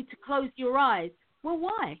 I want you to close your eyes. Well,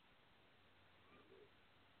 why?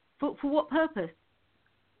 For what purpose?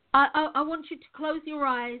 I want you to close your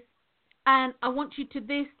eyes, and I want you to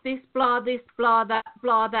this, blah,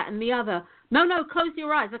 that, and the other. No, close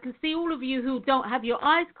your eyes. I can see all of you who don't have your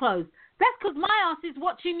eyes closed. That's because my ass is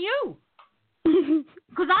watching you.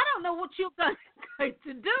 Because I don't know what you're going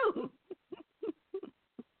to do.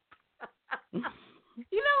 You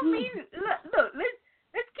know what I mean? Look,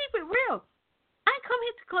 let's keep it real. I come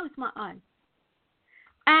here to close my eyes,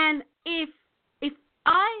 and if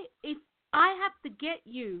I have to get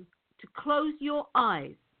you to close your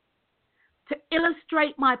eyes to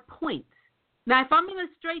illustrate my point. Now, if I'm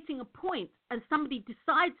illustrating a point and somebody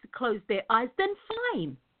decides to close their eyes, then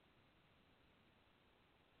fine.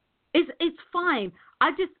 It's fine.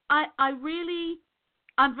 I'm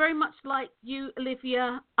very much like you,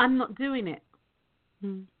 Olivia. I'm not doing it.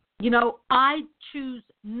 You know, I choose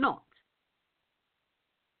not,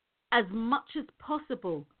 as much as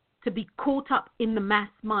possible, to be caught up in the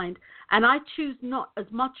mass mind. And I choose not as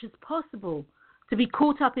much as possible to be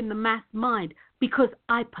caught up in the mass mind because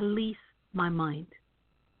I police my mind.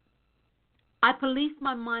 I police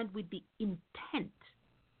my mind with the intent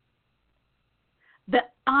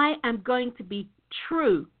that I am going to be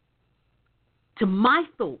true to my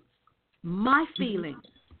thoughts, my feelings.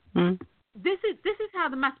 This is how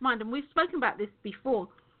the mass mind, and we've spoken about this before,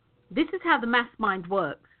 this is how the mass mind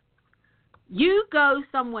works. You go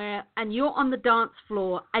somewhere and you're on the dance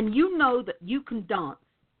floor and you know that you can dance,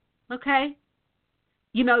 okay?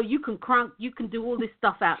 You know, you can crunk, you can do all this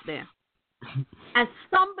stuff out there. And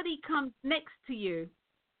somebody comes next to you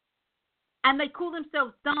and they call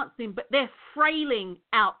themselves dancing, but they're frailing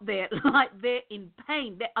out there like they're in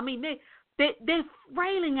pain. They're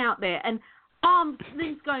frailing out there and arms,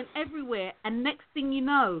 things going everywhere. And next thing you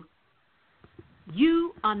know,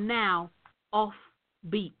 you are now off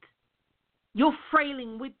beat. You're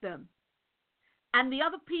frailing with them. And the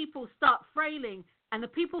other people start frailing, and the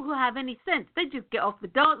people who have any sense, they just get off the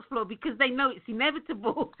dance floor because they know it's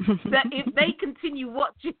inevitable that if they continue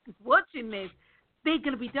watching this, they're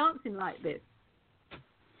going to be dancing like this.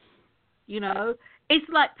 You know, it's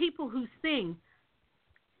like people who sing.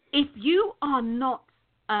 If you are not,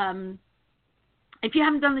 if you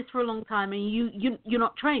haven't done this for a long time and you're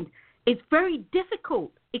not trained, it's very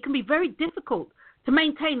difficult. It can be very difficult to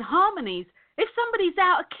maintain harmonies if somebody's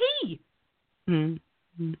out of key.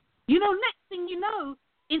 You know, next thing you know,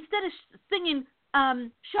 instead of singing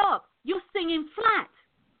sharp, you're singing flat.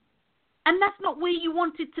 And that's not where you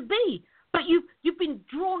wanted to be. But you've been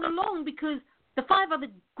drawn along because the 5 other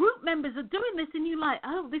group members are doing this, and you're like,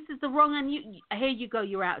 oh, this is the wrong, and here you go,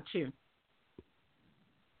 you're out of tune.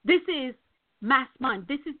 This is mass mind.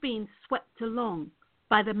 This is being swept along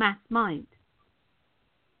by the mass mind.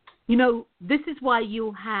 You know, this is why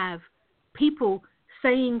you'll have people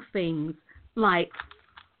saying things like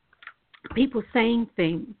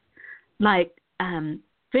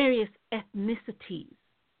various ethnicities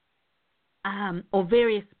or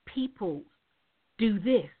various people do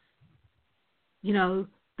this. You know,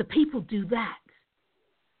 the people do that.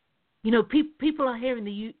 You know, people are here in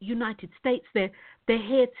the United States. They're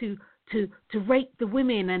here to rape the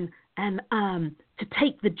women and to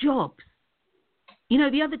take the jobs. You know,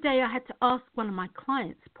 the other day I had to ask one of my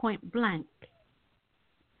clients point blank,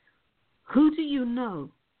 who do you know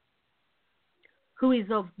who is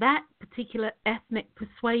of that particular ethnic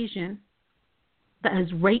persuasion that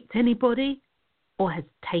has raped anybody or has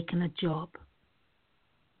taken a job?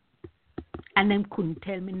 And them couldn't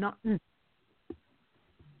tell me nothing.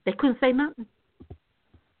 They couldn't say nothing.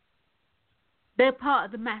 They're part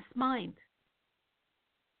of the mass mind.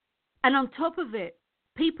 And on top of it,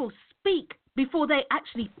 people speak before they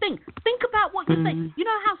actually think. Think about what you say. You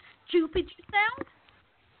know how stupid you sound?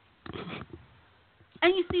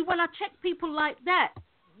 And you see, when I check people like that,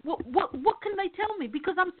 what can they tell me?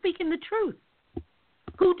 Because I'm speaking the truth.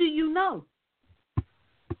 Who do you know?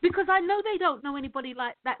 Because I know they don't know anybody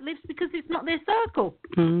like that lives because it's not their circle.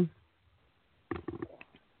 And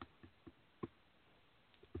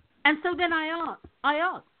so then I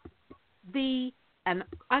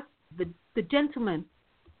asked the gentleman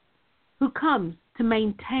who comes to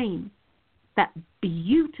maintain that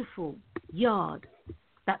beautiful yard,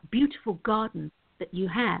 that beautiful garden that you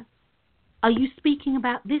have, are you speaking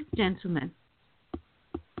about this gentleman?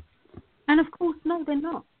 And of course, no, they're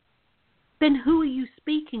not. Then who are you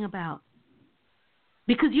speaking about?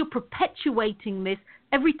 Because you're perpetuating this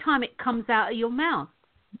every time it comes out of your mouth.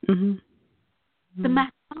 The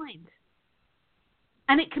mass mind.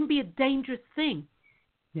 And it can be a dangerous thing.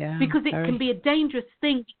 Yeah. Because it can be a dangerous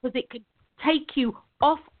thing because it can take you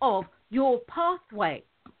off of your pathway.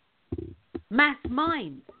 Mass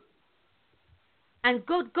mind. And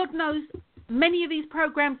God knows many of these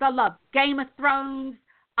programs I love. Game of Thrones,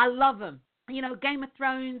 I love them. You know, Game of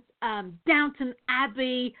Thrones, Downton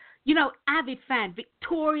Abbey, you know, avid fan.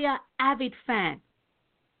 Victoria, avid fan.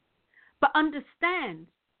 But understand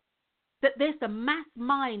that there's a mass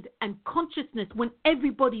mind and consciousness when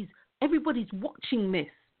everybody's watching this.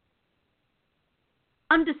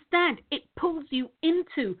 understand it pulls you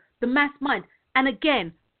into the mass mind. And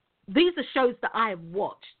again, these are shows that I have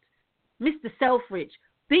watched. Mr. Selfridge,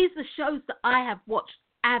 these are shows that I have watched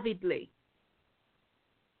avidly.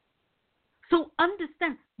 So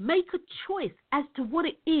understand, make a choice as to what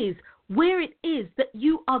it is, where it is that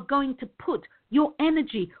you are going to put your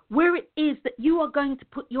energy, where it is that you are going to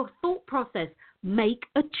put your thought process. Make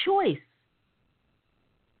a choice.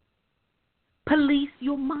 Police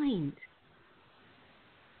your mind.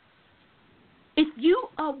 If you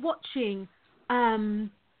are watching,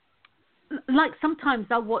 like sometimes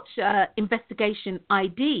I'll watch Investigation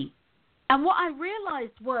ID, and what I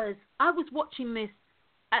realized was I was watching this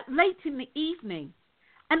at late in the evening,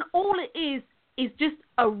 and all it is just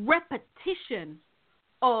a repetition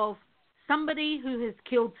of somebody who has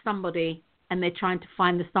killed somebody, and they're trying to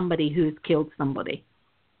find the somebody who has killed somebody.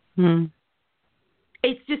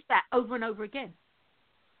 It's just that over and over again.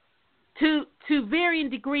 To varying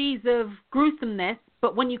degrees of gruesomeness,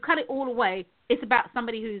 but when you cut it all away, it's about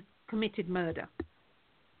somebody who's committed murder.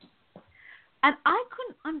 And I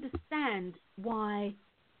couldn't understand why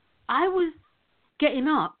I was getting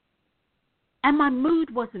up and my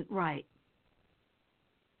mood wasn't right.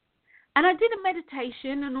 And I did a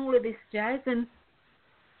meditation and all of this jazz, and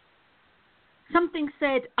something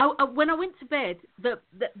said, when I went to bed, the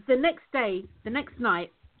next day, the next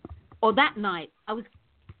night, or that night,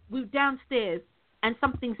 we were downstairs, and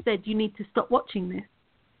something said, you need to stop watching this.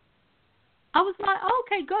 I was like, oh,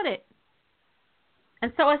 okay, got it.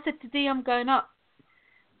 And so I said to Dee, I'm going up.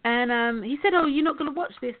 And he said, oh, you're not going to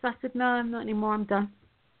watch this? I said, no, not anymore, I'm done.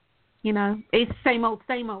 You know, it's same old,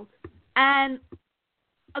 same old. And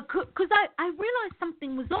because I realized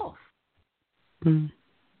something was off.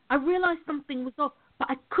 I realized something was off, but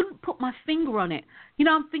I couldn't put my finger on it. You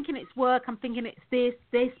know, I'm thinking it's work, I'm thinking it's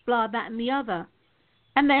this, blah, that, and the other.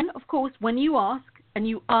 And then, of course, when you ask, and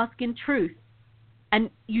you ask in truth, and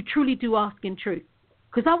you truly do ask in truth,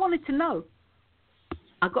 because I wanted to know,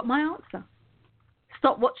 I got my answer.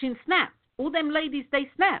 Stop watching Snap. All them ladies, they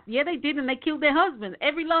snapped. Yeah, they did, and they killed their husbands.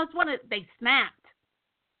 Every last one, they snapped.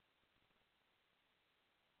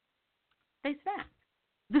 They snapped.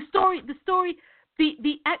 The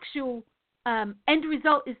actual end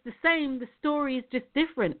result is the same. The story is just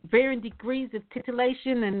different, varying degrees of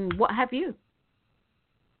titillation and what have you.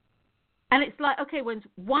 And it's like, okay,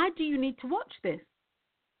 why do you need to watch this?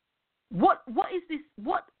 What is this?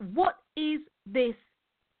 What is this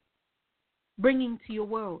bringing to your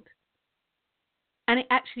world? And it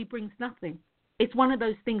actually brings nothing. It's one of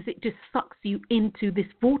those things that just sucks you into this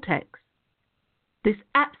vortex, this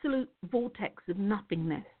absolute vortex of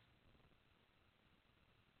nothingness.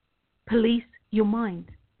 Police your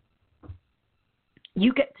mind.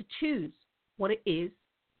 You get to choose what it is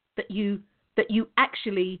that you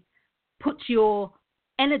actually put your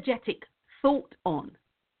energetic thought on.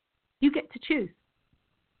 You get to choose.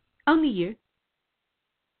 Only you.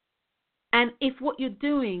 And if what you're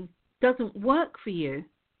doing doesn't work for you,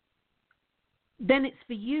 then it's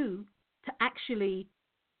for you to actually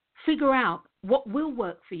figure out what will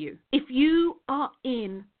work for you. If you are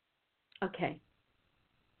in, okay,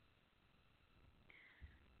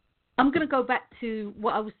 I'm going to go back to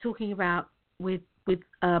what I was talking about with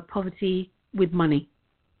poverty, with money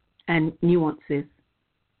and nuances.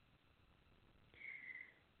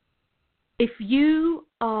 If you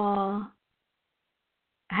are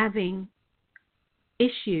having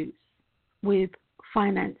issues with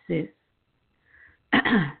finances,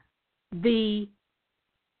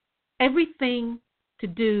 everything to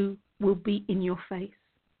do will be in your face.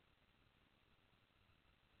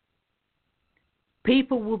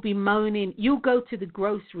 People will be moaning. You'll go to the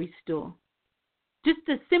grocery store. Just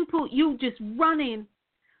a simple, you'll just run in.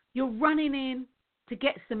 You're running in to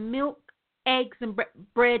get some milk, eggs, and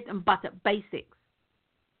bread and butter, basics.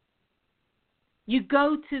 You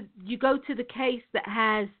go to the case that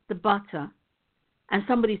has the butter, and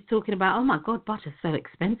somebody's talking about, oh my God, butter's so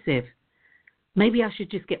expensive. Maybe I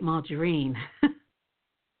should just get margarine.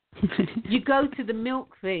 You go to the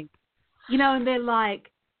milk thing, and they're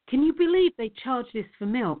like, can you believe they charge this for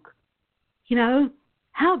milk?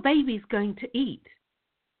 How are babies going to eat?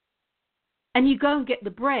 And you go and get the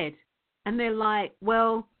bread, and they're like,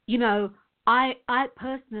 well, I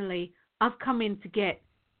personally, I've come in to get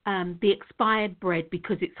the expired bread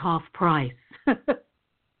because it's half price.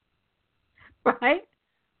 Right?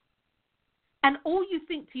 And all you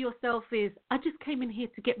think to yourself is, I just came in here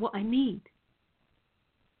to get what I need.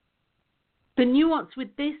 The nuance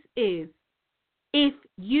with this is, if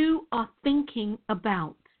you are thinking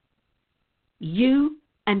about you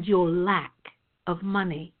and your lack of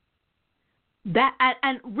money,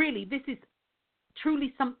 and really this is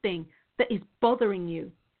truly something that is bothering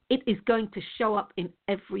you, it is going to show up in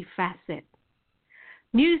every facet.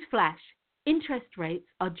 Newsflash, interest rates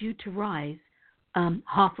are due to rise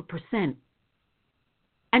 0.5%.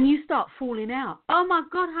 And you start falling out. Oh, my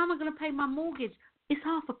God, how am I going to pay my mortgage? It's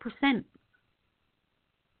 0.5%.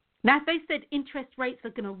 Now, if they said interest rates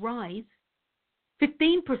are going to rise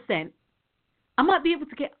 15%, I might be able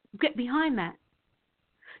to get behind that.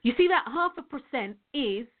 You see, that 0.5%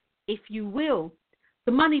 is, if you will,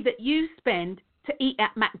 the money that you spend to eat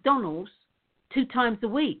at McDonald's 2 times a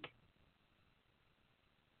week.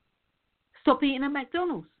 Stop eating at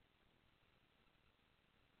McDonald's.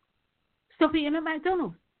 Stop eating at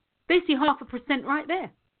McDonald's. There's your 0.5% right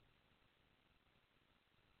there.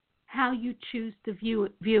 How you choose to view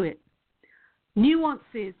it.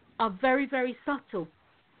 Nuances are very, very subtle.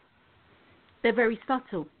 They're very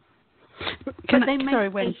subtle. But they make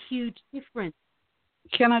a huge difference.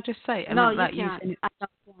 Can I just say? No, you can't.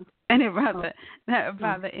 And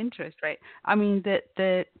about the interest rate. I mean,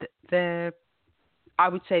 the I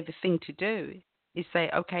would say the thing to do is say,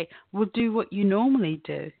 okay, we'll do what you normally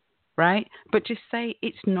do, right? But just say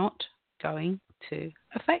it's not going to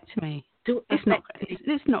affect me.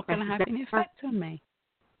 It's not going to have any effect on me.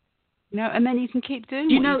 You know, and then you can keep doing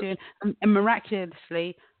what you're doing, and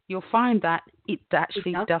miraculously you'll find that it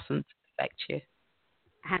actually doesn't affect you.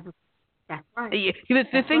 That's right.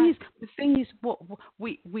 The thing is, what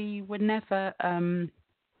we were never,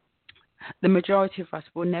 the majority of us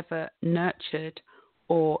were never nurtured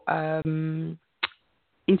or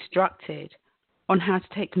instructed on how to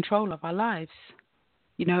take control of our lives.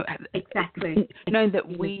 You know, exactly. Knowing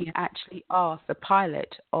that we actually are the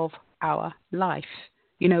pilot of our life.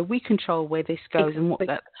 You know, we control where this goes and what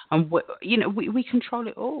that, and what, you know, we control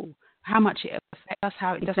it all. How much it affects us,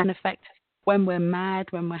 how it doesn't affect us. When we're mad,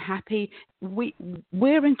 when we're happy,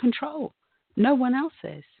 we're in control. No one else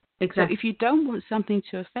is. Exactly. So if you don't want something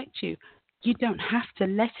to affect you, you don't have to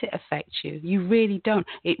let it affect you. You really don't.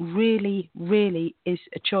 It really, really is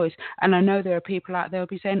a choice. And I know there are people out there who'll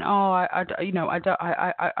be saying, "Oh,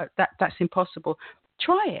 that's impossible."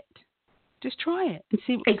 Try it. Just try it and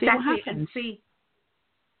see what happens. And see.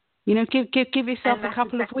 You know, give yourself a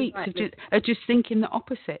couple of weeks of just thinking the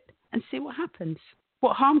opposite and see what happens.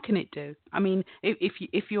 What harm can it do? I mean,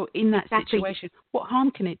 if you're in that situation, what harm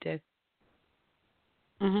can it do?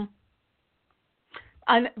 Mhm.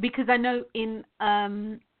 Because I know in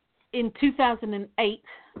 2008,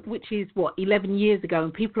 which is 11 years ago,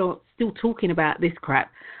 and people are still talking about this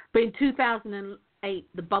crap. But in 2008,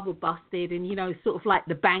 the bubble busted, and sort of like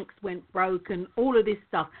the banks went broke, and all of this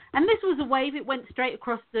stuff. And this was a wave; it went straight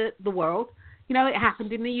across the world. You know, it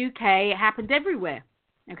happened in the UK, it happened everywhere.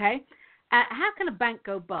 Okay, how can a bank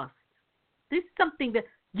go bust? This is something that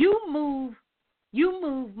you move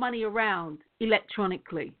money around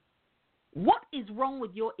electronically. What is wrong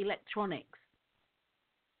with your electronics?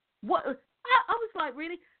 What I was like,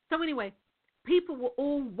 really? So anyway, people were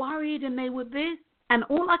all worried and they were this. And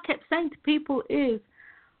all I kept saying to people is,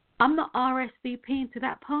 I'm not RSVPing to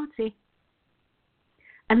that party.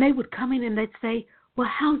 And they would come in and they'd say, well,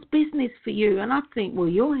 how's business for you? And I'd think, well,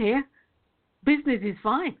 you're here. Business is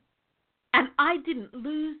fine. And I didn't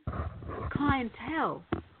lose clientele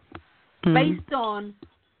based on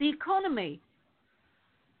the economy.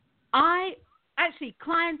 I'd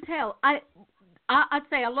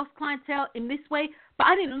say I lost clientele in this way, but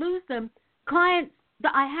I didn't lose them. Clients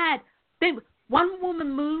that I had, one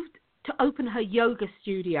woman moved to open her yoga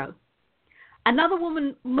studio. Another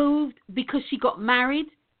woman moved because she got married,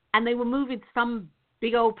 and they were moving to some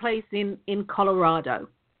big old place in Colorado.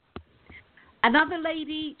 Another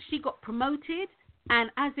lady, she got promoted, and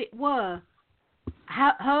as it were,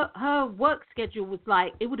 her work schedule was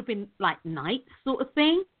like, it would have been like nights sort of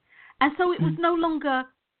thing. And so it was no longer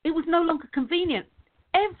convenient.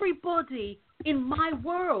 Everybody in my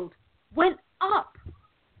world went up.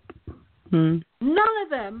 None of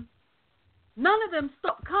them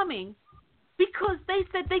stopped coming because they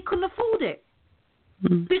said they couldn't afford it.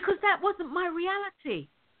 Because that wasn't my reality.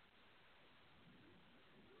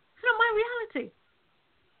 It's not my reality.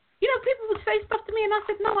 You know, people would say stuff to me and I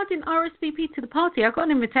said, no, I didn't RSVP to the party. I got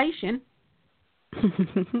an invitation.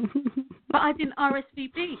 But I didn't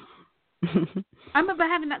RSVP. I remember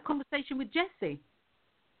having that conversation with Jesse.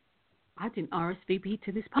 I didn't RSVP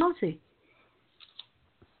to this party.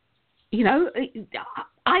 You know,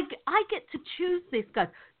 I get to choose this, guys.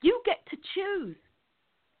 You get to choose.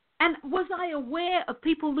 And was I aware of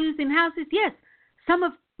people losing houses? Yes. Some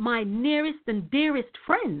of my nearest and dearest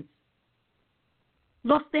friends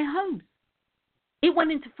lost their homes. It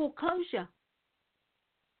went into foreclosure.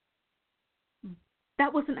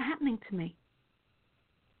 That wasn't happening to me.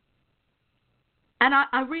 And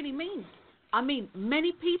I really mean,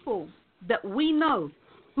 many people that we know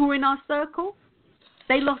who are in our circle,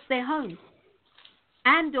 they lost their homes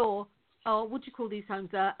and or what do you call these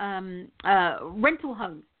homes? Rental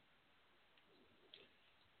homes.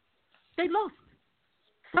 They lost.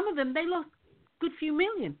 Some of them, they lost a good few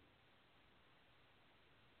million.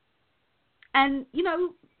 And, you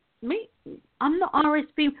know, me, I'm not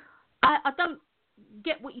RSV. I don't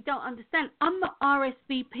get what you don't understand. I'm not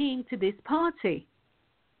RSVPing to this party.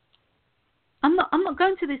 I'm not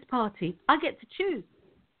going to this party. I get to choose.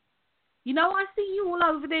 You know, I see you all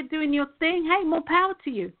over there doing your thing. Hey, more power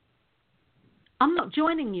to you. I'm not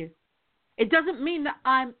joining you. It doesn't mean that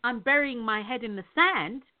I'm burying my head in the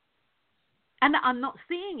sand and that I'm not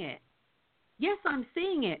seeing it. Yes, I'm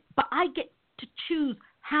seeing it, but I get to choose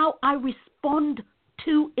how I respond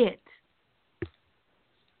to it.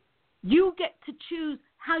 You get to choose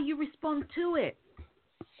how you respond to it.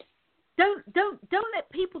 Don't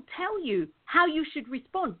let people tell you how you should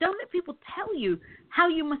respond. Don't let people tell you how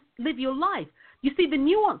you must live your life. You see, the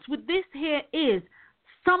nuance with this here is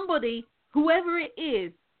somebody, whoever it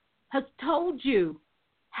is, has told you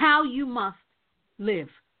how you must live.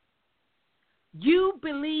 You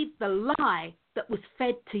believe the lie that was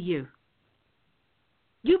fed to you.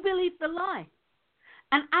 You believe the lie.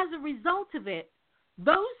 And as a result of it,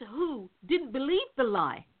 those who didn't believe the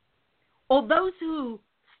lie, or those who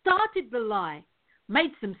started the lie,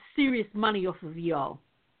 made some serious money off of y'all.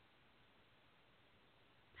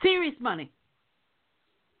 Serious money.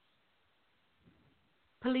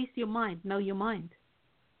 Police your mind. Know your mind.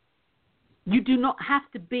 You do not have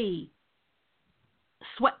to be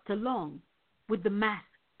swept along with the mass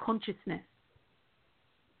consciousness.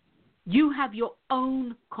 You have your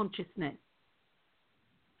own consciousness.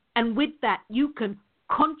 And with that, you can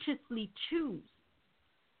consciously choose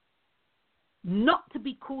not to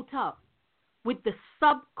be caught up with the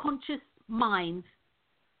subconscious minds,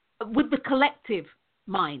 with the collective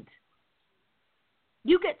mind.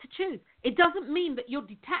 You get to choose. It doesn't mean that you're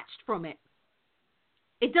detached from it.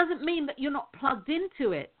 It doesn't mean that you're not plugged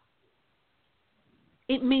into it.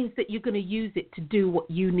 It means that you're going to use it to do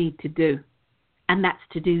what you need to do, and that's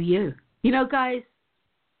to do you. You know, guys,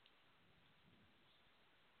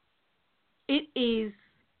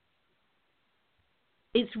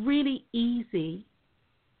 it's really easy.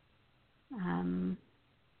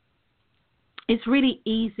 It's really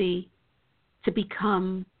easy to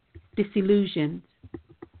become disillusioned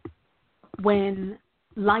when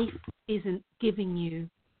life isn't giving you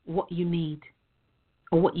what you need,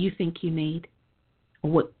 or what you think you need, or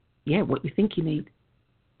what you think you need.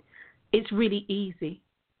 It's really easy.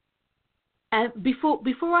 Before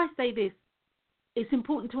I say this, it's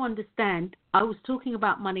important to understand, I was talking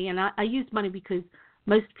about money, and I use money because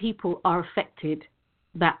most people are affected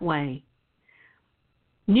that way.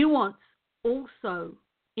 Nuance also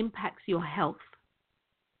impacts your health.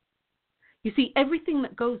 You see, everything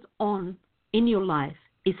that goes on in your life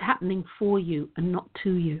is happening for you and not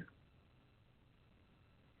to you.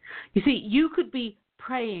 You see, you could be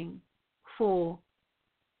praying for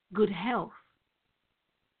good health,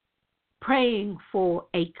 praying for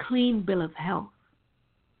a clean bill of health,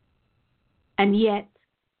 and yet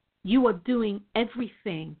you are doing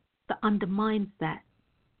everything that undermines that.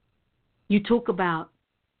 You talk about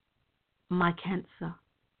my cancer.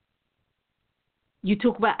 You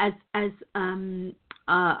talk about as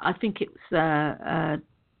I think it's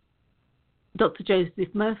Dr.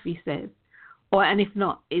 Joseph Murphy says, and if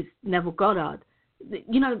not, it's Neville Goddard.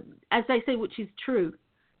 You know, as they say, which is true.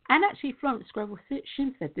 And actually, Florence Scovel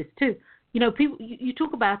Shinn said this too. You know, people, you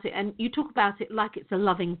talk about it, and you talk about it like it's a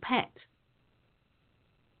loving pet.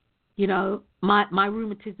 You know, my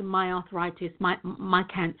rheumatism, my arthritis, my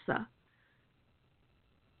cancer,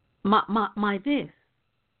 my this.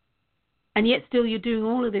 And yet still you're doing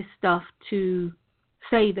all of this stuff to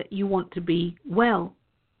say that you want to be well.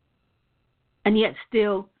 And yet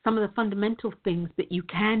still some of the fundamental things that you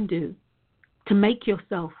can do to make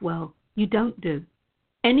yourself well, you don't do.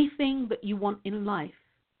 Anything that you want in life,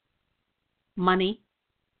 money,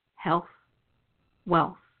 health,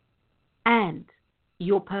 wealth, and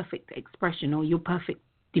your perfect expression or your perfect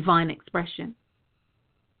divine expression,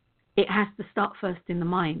 it has to start first in the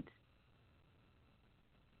mind.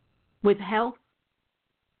 With health,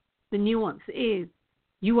 the nuance is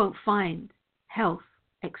you won't find health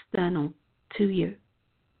external to you,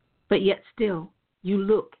 but yet still you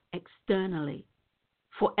look externally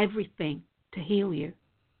for everything to heal you.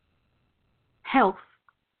 Health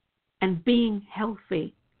and being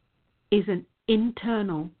healthy is an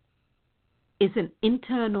internal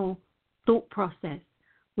thought process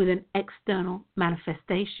with an external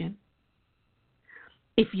manifestation.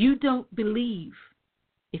 If you don't believe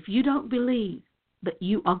that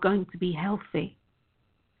you are going to be healthy,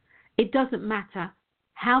 it doesn't matter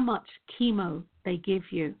how much chemo they give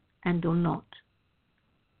you and or not.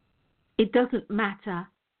 It doesn't matter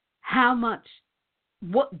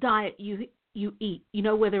what diet you eat,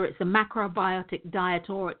 whether it's a macrobiotic diet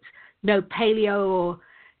or it's paleo or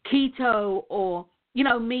keto or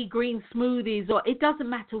me green smoothies, or it doesn't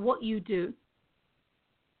matter what you do.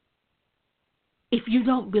 If you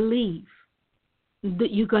don't believe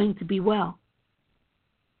that you're going to be well.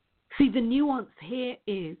 See, the nuance here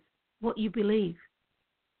is what you believe.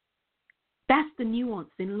 That's the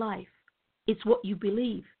nuance in life. It's what you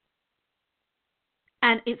believe.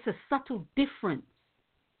 And it's a subtle difference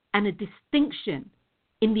and a distinction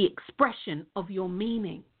in the expression of your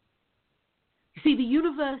meaning. You see, the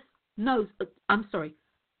universe knows,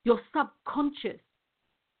 your subconscious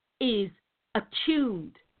is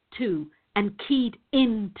attuned to and keyed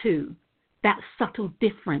into that subtle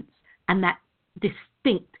difference and a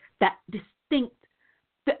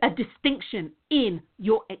distinction in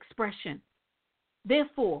your expression.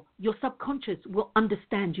 Therefore, your subconscious will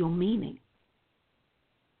understand your meaning.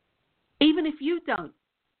 Even if you don't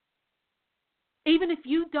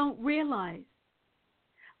realize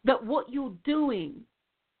that what you're doing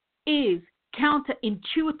is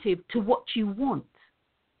counterintuitive to what you want.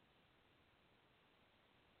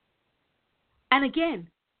 And again,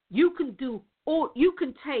 you can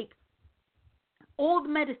take all the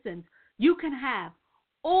medicines, you can have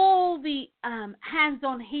all the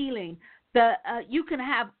hands-on healing, you can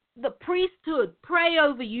have the priesthood pray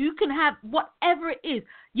over you, you can have whatever it is.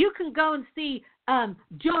 You can go and see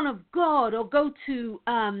John of God or go to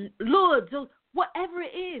Lourdes or whatever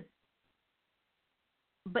it is.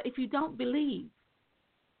 But if you don't believe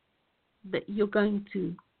that you're going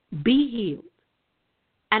to be healed,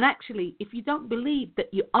 and actually, if you don't believe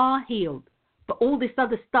that you are healed, but all this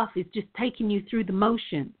other stuff is just taking you through the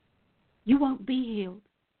motions, you won't be healed.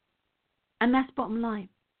 And that's bottom line.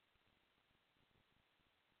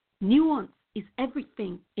 Nuance is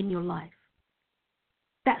everything in your life.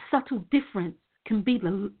 That subtle difference can be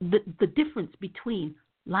the difference between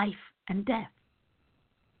life and death.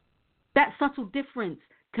 That subtle difference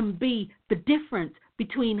can be the difference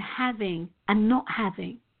between having and not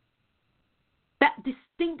having. That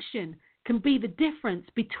distinction can be the difference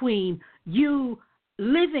between you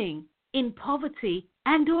living in poverty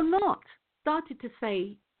and or not. Started to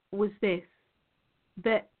say was this,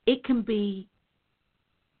 that it can be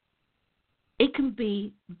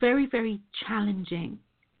very, very challenging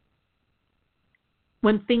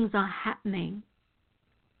when things are happening,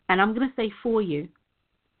 and I'm going to say for you,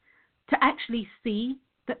 to actually see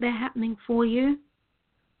that they're happening for you,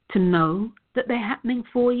 to know that they're happening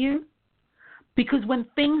for you. Because when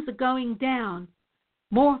things are going down,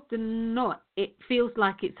 more often than not, it feels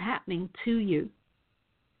like it's happening to you.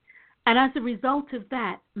 And as a result of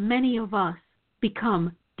that, many of us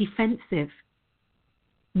become defensive.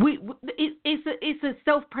 It's a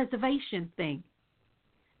self-preservation thing.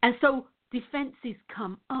 And so defenses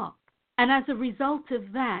come up. And as a result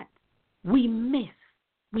of that, we miss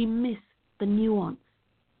the nuance.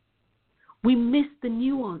 We miss the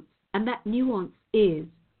nuance. And that nuance is,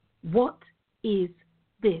 what is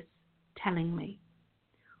this telling me?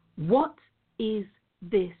 What is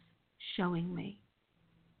this showing me?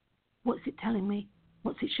 What's it telling me?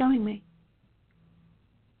 What's it showing me?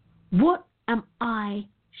 What am I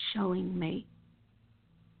showing me?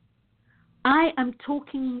 I am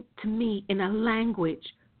talking to me in a language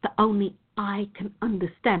that only I can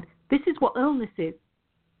understand. This is what illness is.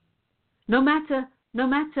 No matter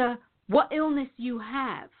what illness you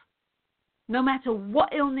have,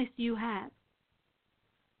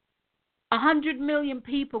 100 million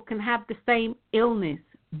people can have the same illness,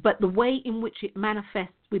 but the way in which it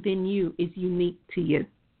manifests within you is unique to you.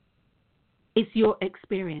 It's your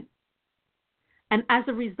experience. And as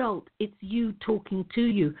a result, it's you talking to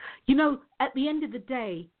you. At the end of the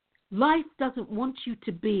day, life doesn't want you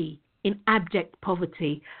to be in abject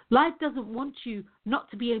poverty. Life doesn't want you not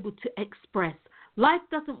to be able to express. Life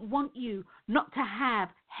doesn't want you not to have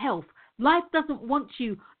health. Life doesn't want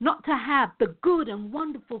you not to have the good and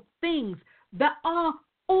wonderful things that are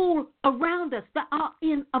all around us, that are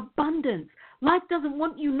in abundance. Life doesn't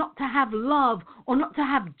want you not to have love or not to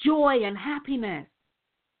have joy and happiness.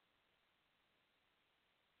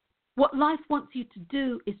 What life wants you to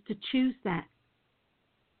do is to choose that.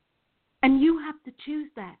 And you have to choose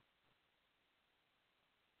that.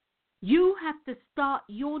 You have to start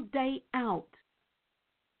your day out.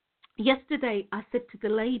 Yesterday, I said to the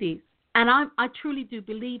ladies, and I truly do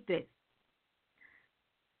believe this,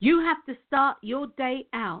 You have to start your day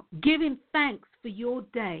out giving thanks for your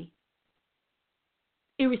day,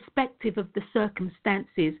 irrespective of the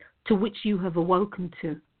circumstances to which you have awoken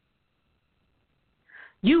to.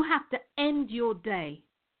 You have to end your day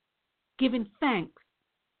giving thanks,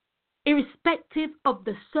 irrespective of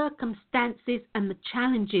the circumstances and the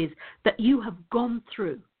challenges that you have gone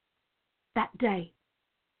through that day.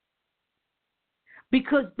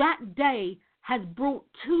 Because that day has brought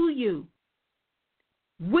to you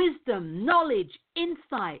wisdom, knowledge,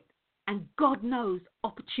 insight, and God knows,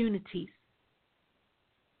 opportunities.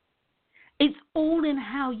 It's all in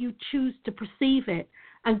how you choose to perceive it.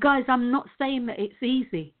 And guys, I'm not saying that it's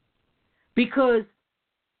easy, because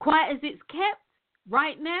quiet as it's kept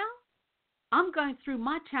right now, I'm going through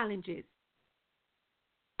my challenges.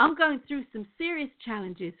 I'm going through some serious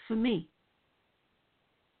challenges for me.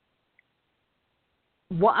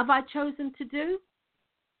 What have I chosen to do?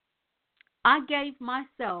 I gave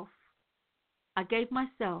myself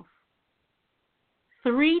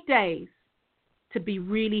 3 days to be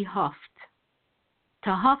really huffed,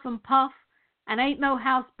 to huff and puff, and ain't no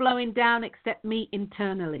house blowing down except me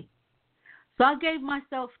internally. So I gave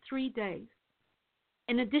myself 3 days.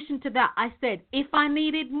 In addition to that, I said, if I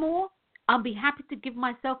needed more, I'll be happy to give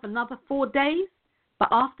myself another 4 days. But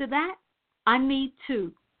after that, I need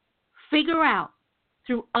to figure out,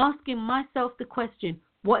 through asking myself the question,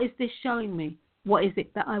 what is this showing me? What is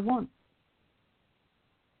it that I want?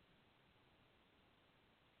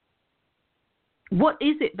 What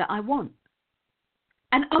is it that I want?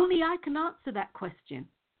 And only I can answer that question.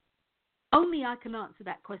 Only I can answer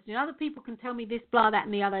that question. Other people can tell me this, blah, that,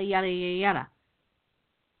 and the other, yada, yada, yada.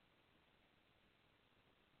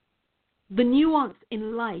 The nuance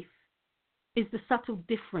in life is the subtle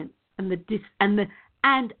difference and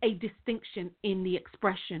a distinction in the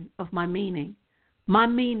expression of my meaning. My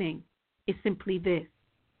meaning is simply this: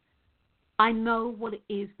 I know what it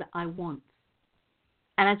is that I want.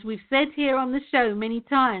 And as we've said here on the show many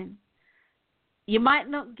times, you might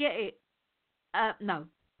not get it. No,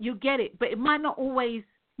 you get it, but it might not always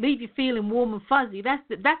leave you feeling warm and fuzzy.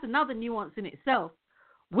 That's another nuance in itself.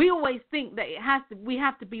 We always think that we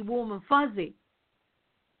have to be warm and fuzzy.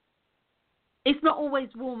 It's not always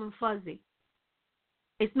warm and fuzzy.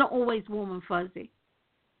 It's not always warm and fuzzy.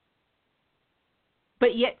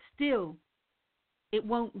 But yet still, it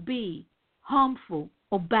won't be harmful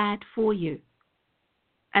or bad for you.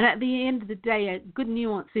 And at the end of the day, a good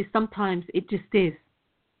nuance is sometimes it just is.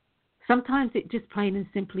 Sometimes it just plain and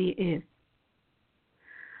simply is.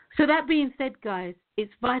 So that being said, guys,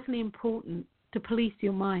 it's vitally important to police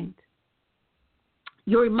your mind.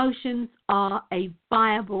 Your emotions are a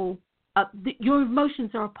viable, your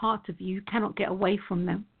emotions are a part of you. You cannot get away from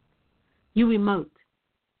them. You emote.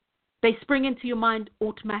 They spring into your mind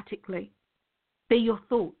automatically. They're your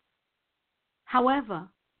thoughts. However,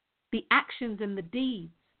 the actions and the deeds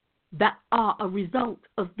that are a result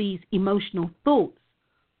of these emotional thoughts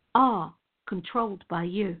are controlled by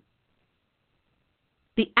you.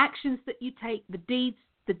 The actions that you take, the deeds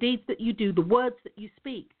that you do, the words that you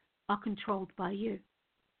speak are controlled by you.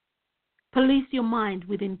 Police your mind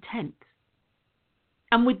with intent,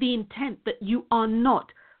 and with the intent that you are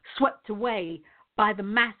not swept away by the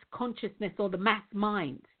mass consciousness or the mass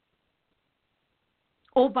mind,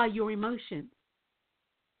 or by your emotions.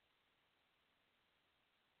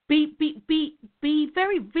 Be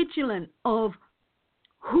very vigilant of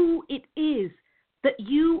who it is that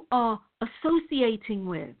you are associating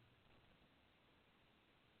with.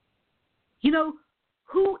 You know,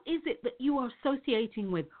 who is it that you are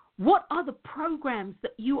associating with? What are the programs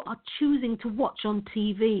that you are choosing to watch on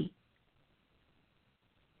TV?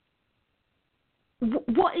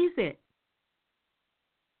 What is it?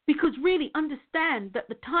 Because really understand that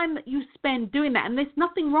the time that you spend doing that, and there's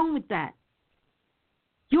nothing wrong with that,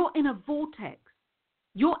 you're in a vortex.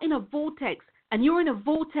 You're in a vortex, and you're in a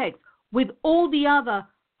vortex with all the other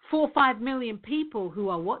 4 or 5 million people who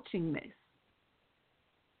are watching this.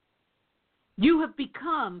 You have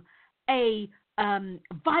become a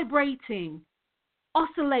vibrating,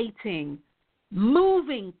 oscillating,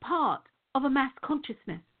 moving part of a mass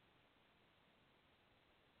consciousness.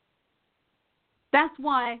 That's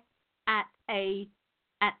why at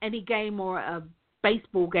any game or a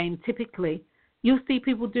baseball game, typically, you'll see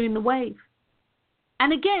people doing the wave.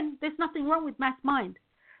 And again, there's nothing wrong with mass mind,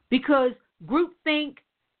 because group think,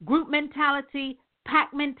 group mentality,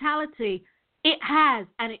 pack mentality, it has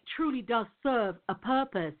and it truly does serve a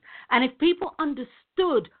purpose. And if people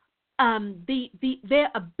understood their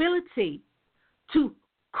ability to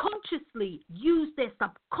consciously use their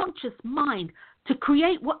subconscious mind to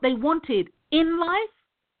create what they wanted in life,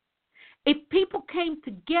 If people came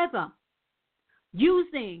together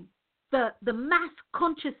using the mass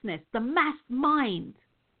consciousness, the mass mind,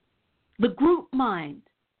 the group mind,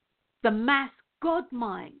 the mass God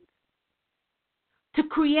mind, to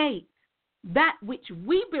create that which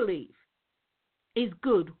we believe is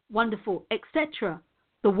good, wonderful, etc.,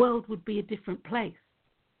 the world would be a different place.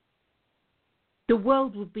 The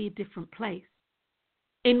world would be a different place.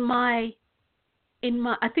 In my,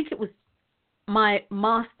 I think it was my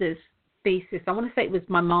master's thesis. I want to say it was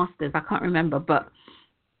my master's. I can't remember, but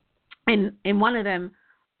in one of them,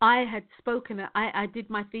 I had spoken. I did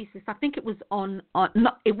my thesis. I think it was on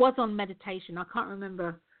it was on meditation. I can't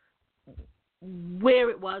remember where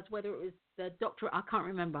it was, whether it was the doctorate. I can't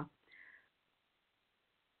remember.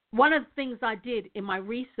 One of the things I did in my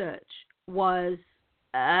research was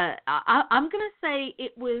I'm going to say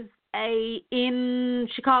it was in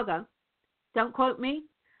Chicago. Don't quote me.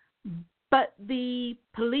 But the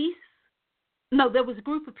police, no, there was a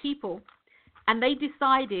group of people, and they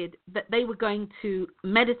decided that they were going to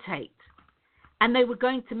meditate. And they were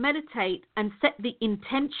going to meditate and set the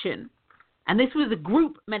intention, and this was a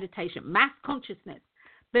group meditation, mass consciousness.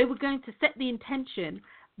 They were going to set the intention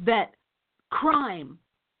that crime,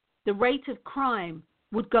 the rate of crime,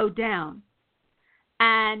 would go down.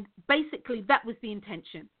 And basically that was the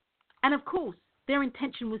intention. And of course, their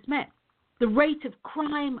intention was met. The rate of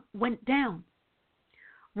crime went down.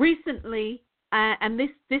 Recently, and this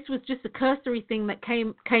was just a cursory thing that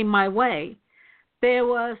came my way, there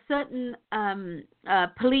were certain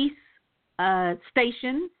police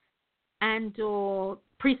stations and or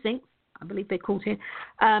precincts, I believe they're called here,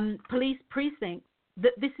 police precincts,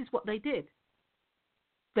 that this is what they did.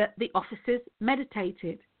 That the officers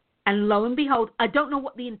meditated. And lo and behold, I don't know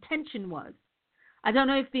what the intention was. I don't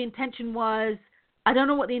know what the intention was,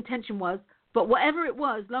 but whatever it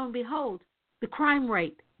was, lo and behold, the crime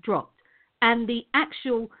rate dropped. And the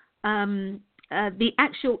actual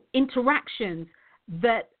interactions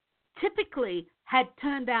that typically had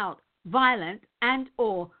turned out violent and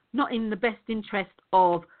or not in the best interest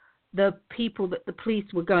of the people that the police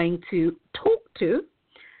were going to talk to,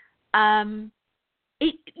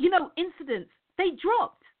 incidents, they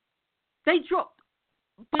dropped. They dropped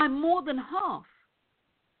by more than half.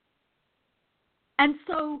 And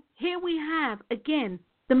so here we have, again,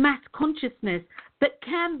 the mass consciousness that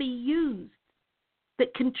can be used,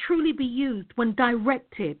 that can truly be used when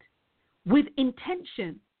directed with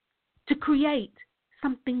intention to create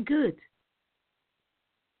something good.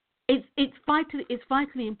 It's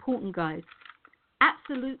vitally important, guys.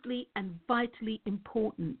 Absolutely and vitally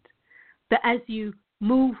important that as you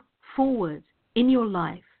move forward in your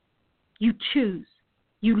life, you choose.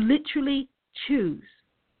 You literally choose.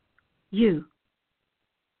 You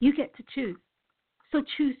get to choose. So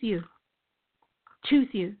choose you. Choose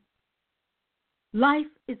you. Life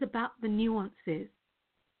is about the nuances.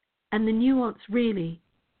 And the nuance really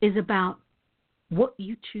is about what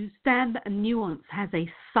you choose. Stand that a nuance has a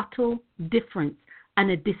subtle difference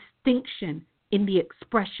and a distinction in the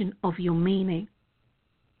expression of your meaning.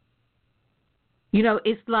 You know,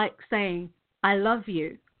 it's like saying, I love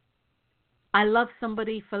you. I love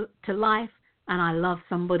somebody to life, and I love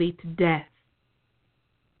somebody to death.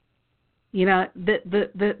 You know,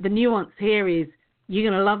 the nuance here is, you're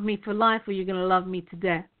going to love me for life or you're going to love me to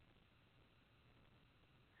death.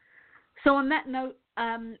 So on that note,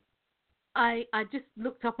 I just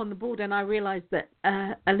looked up on the board and I realized that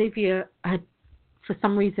Olivia had, for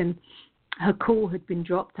some reason, her call had been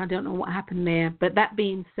dropped. I don't know what happened there. But that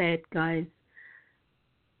being said, guys,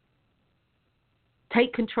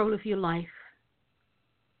 take control of your life.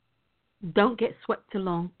 Don't get swept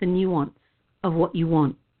along the nuance of what you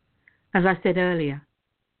want. As I said earlier,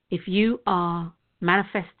 if you are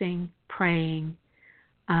manifesting, praying,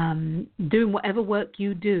 doing whatever work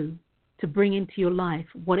you do to bring into your life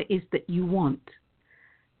what it is that you want,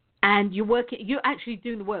 and you're actually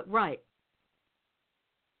doing the work right.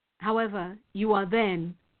 However, you are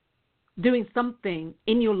then doing something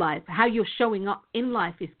in your life, how you're showing up in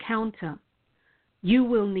life is counter. You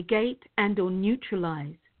will negate and or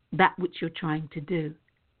neutralize that which you're trying to do.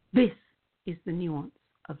 This is the nuance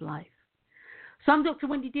of life. So I'm Dr.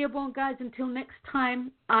 Wendy Dearborn, guys. Until next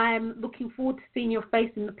time, I'm looking forward to seeing your face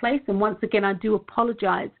in the place. And once again, I do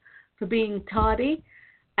apologize for being tardy.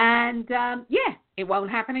 And, it won't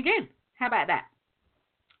happen again. How about that?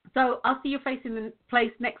 So I'll see your face in the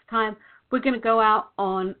place next time. We're going to go out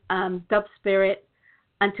on Dub Spirit.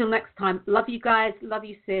 Until next time, love you guys. Love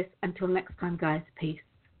you, sis. Until next time, guys. Peace.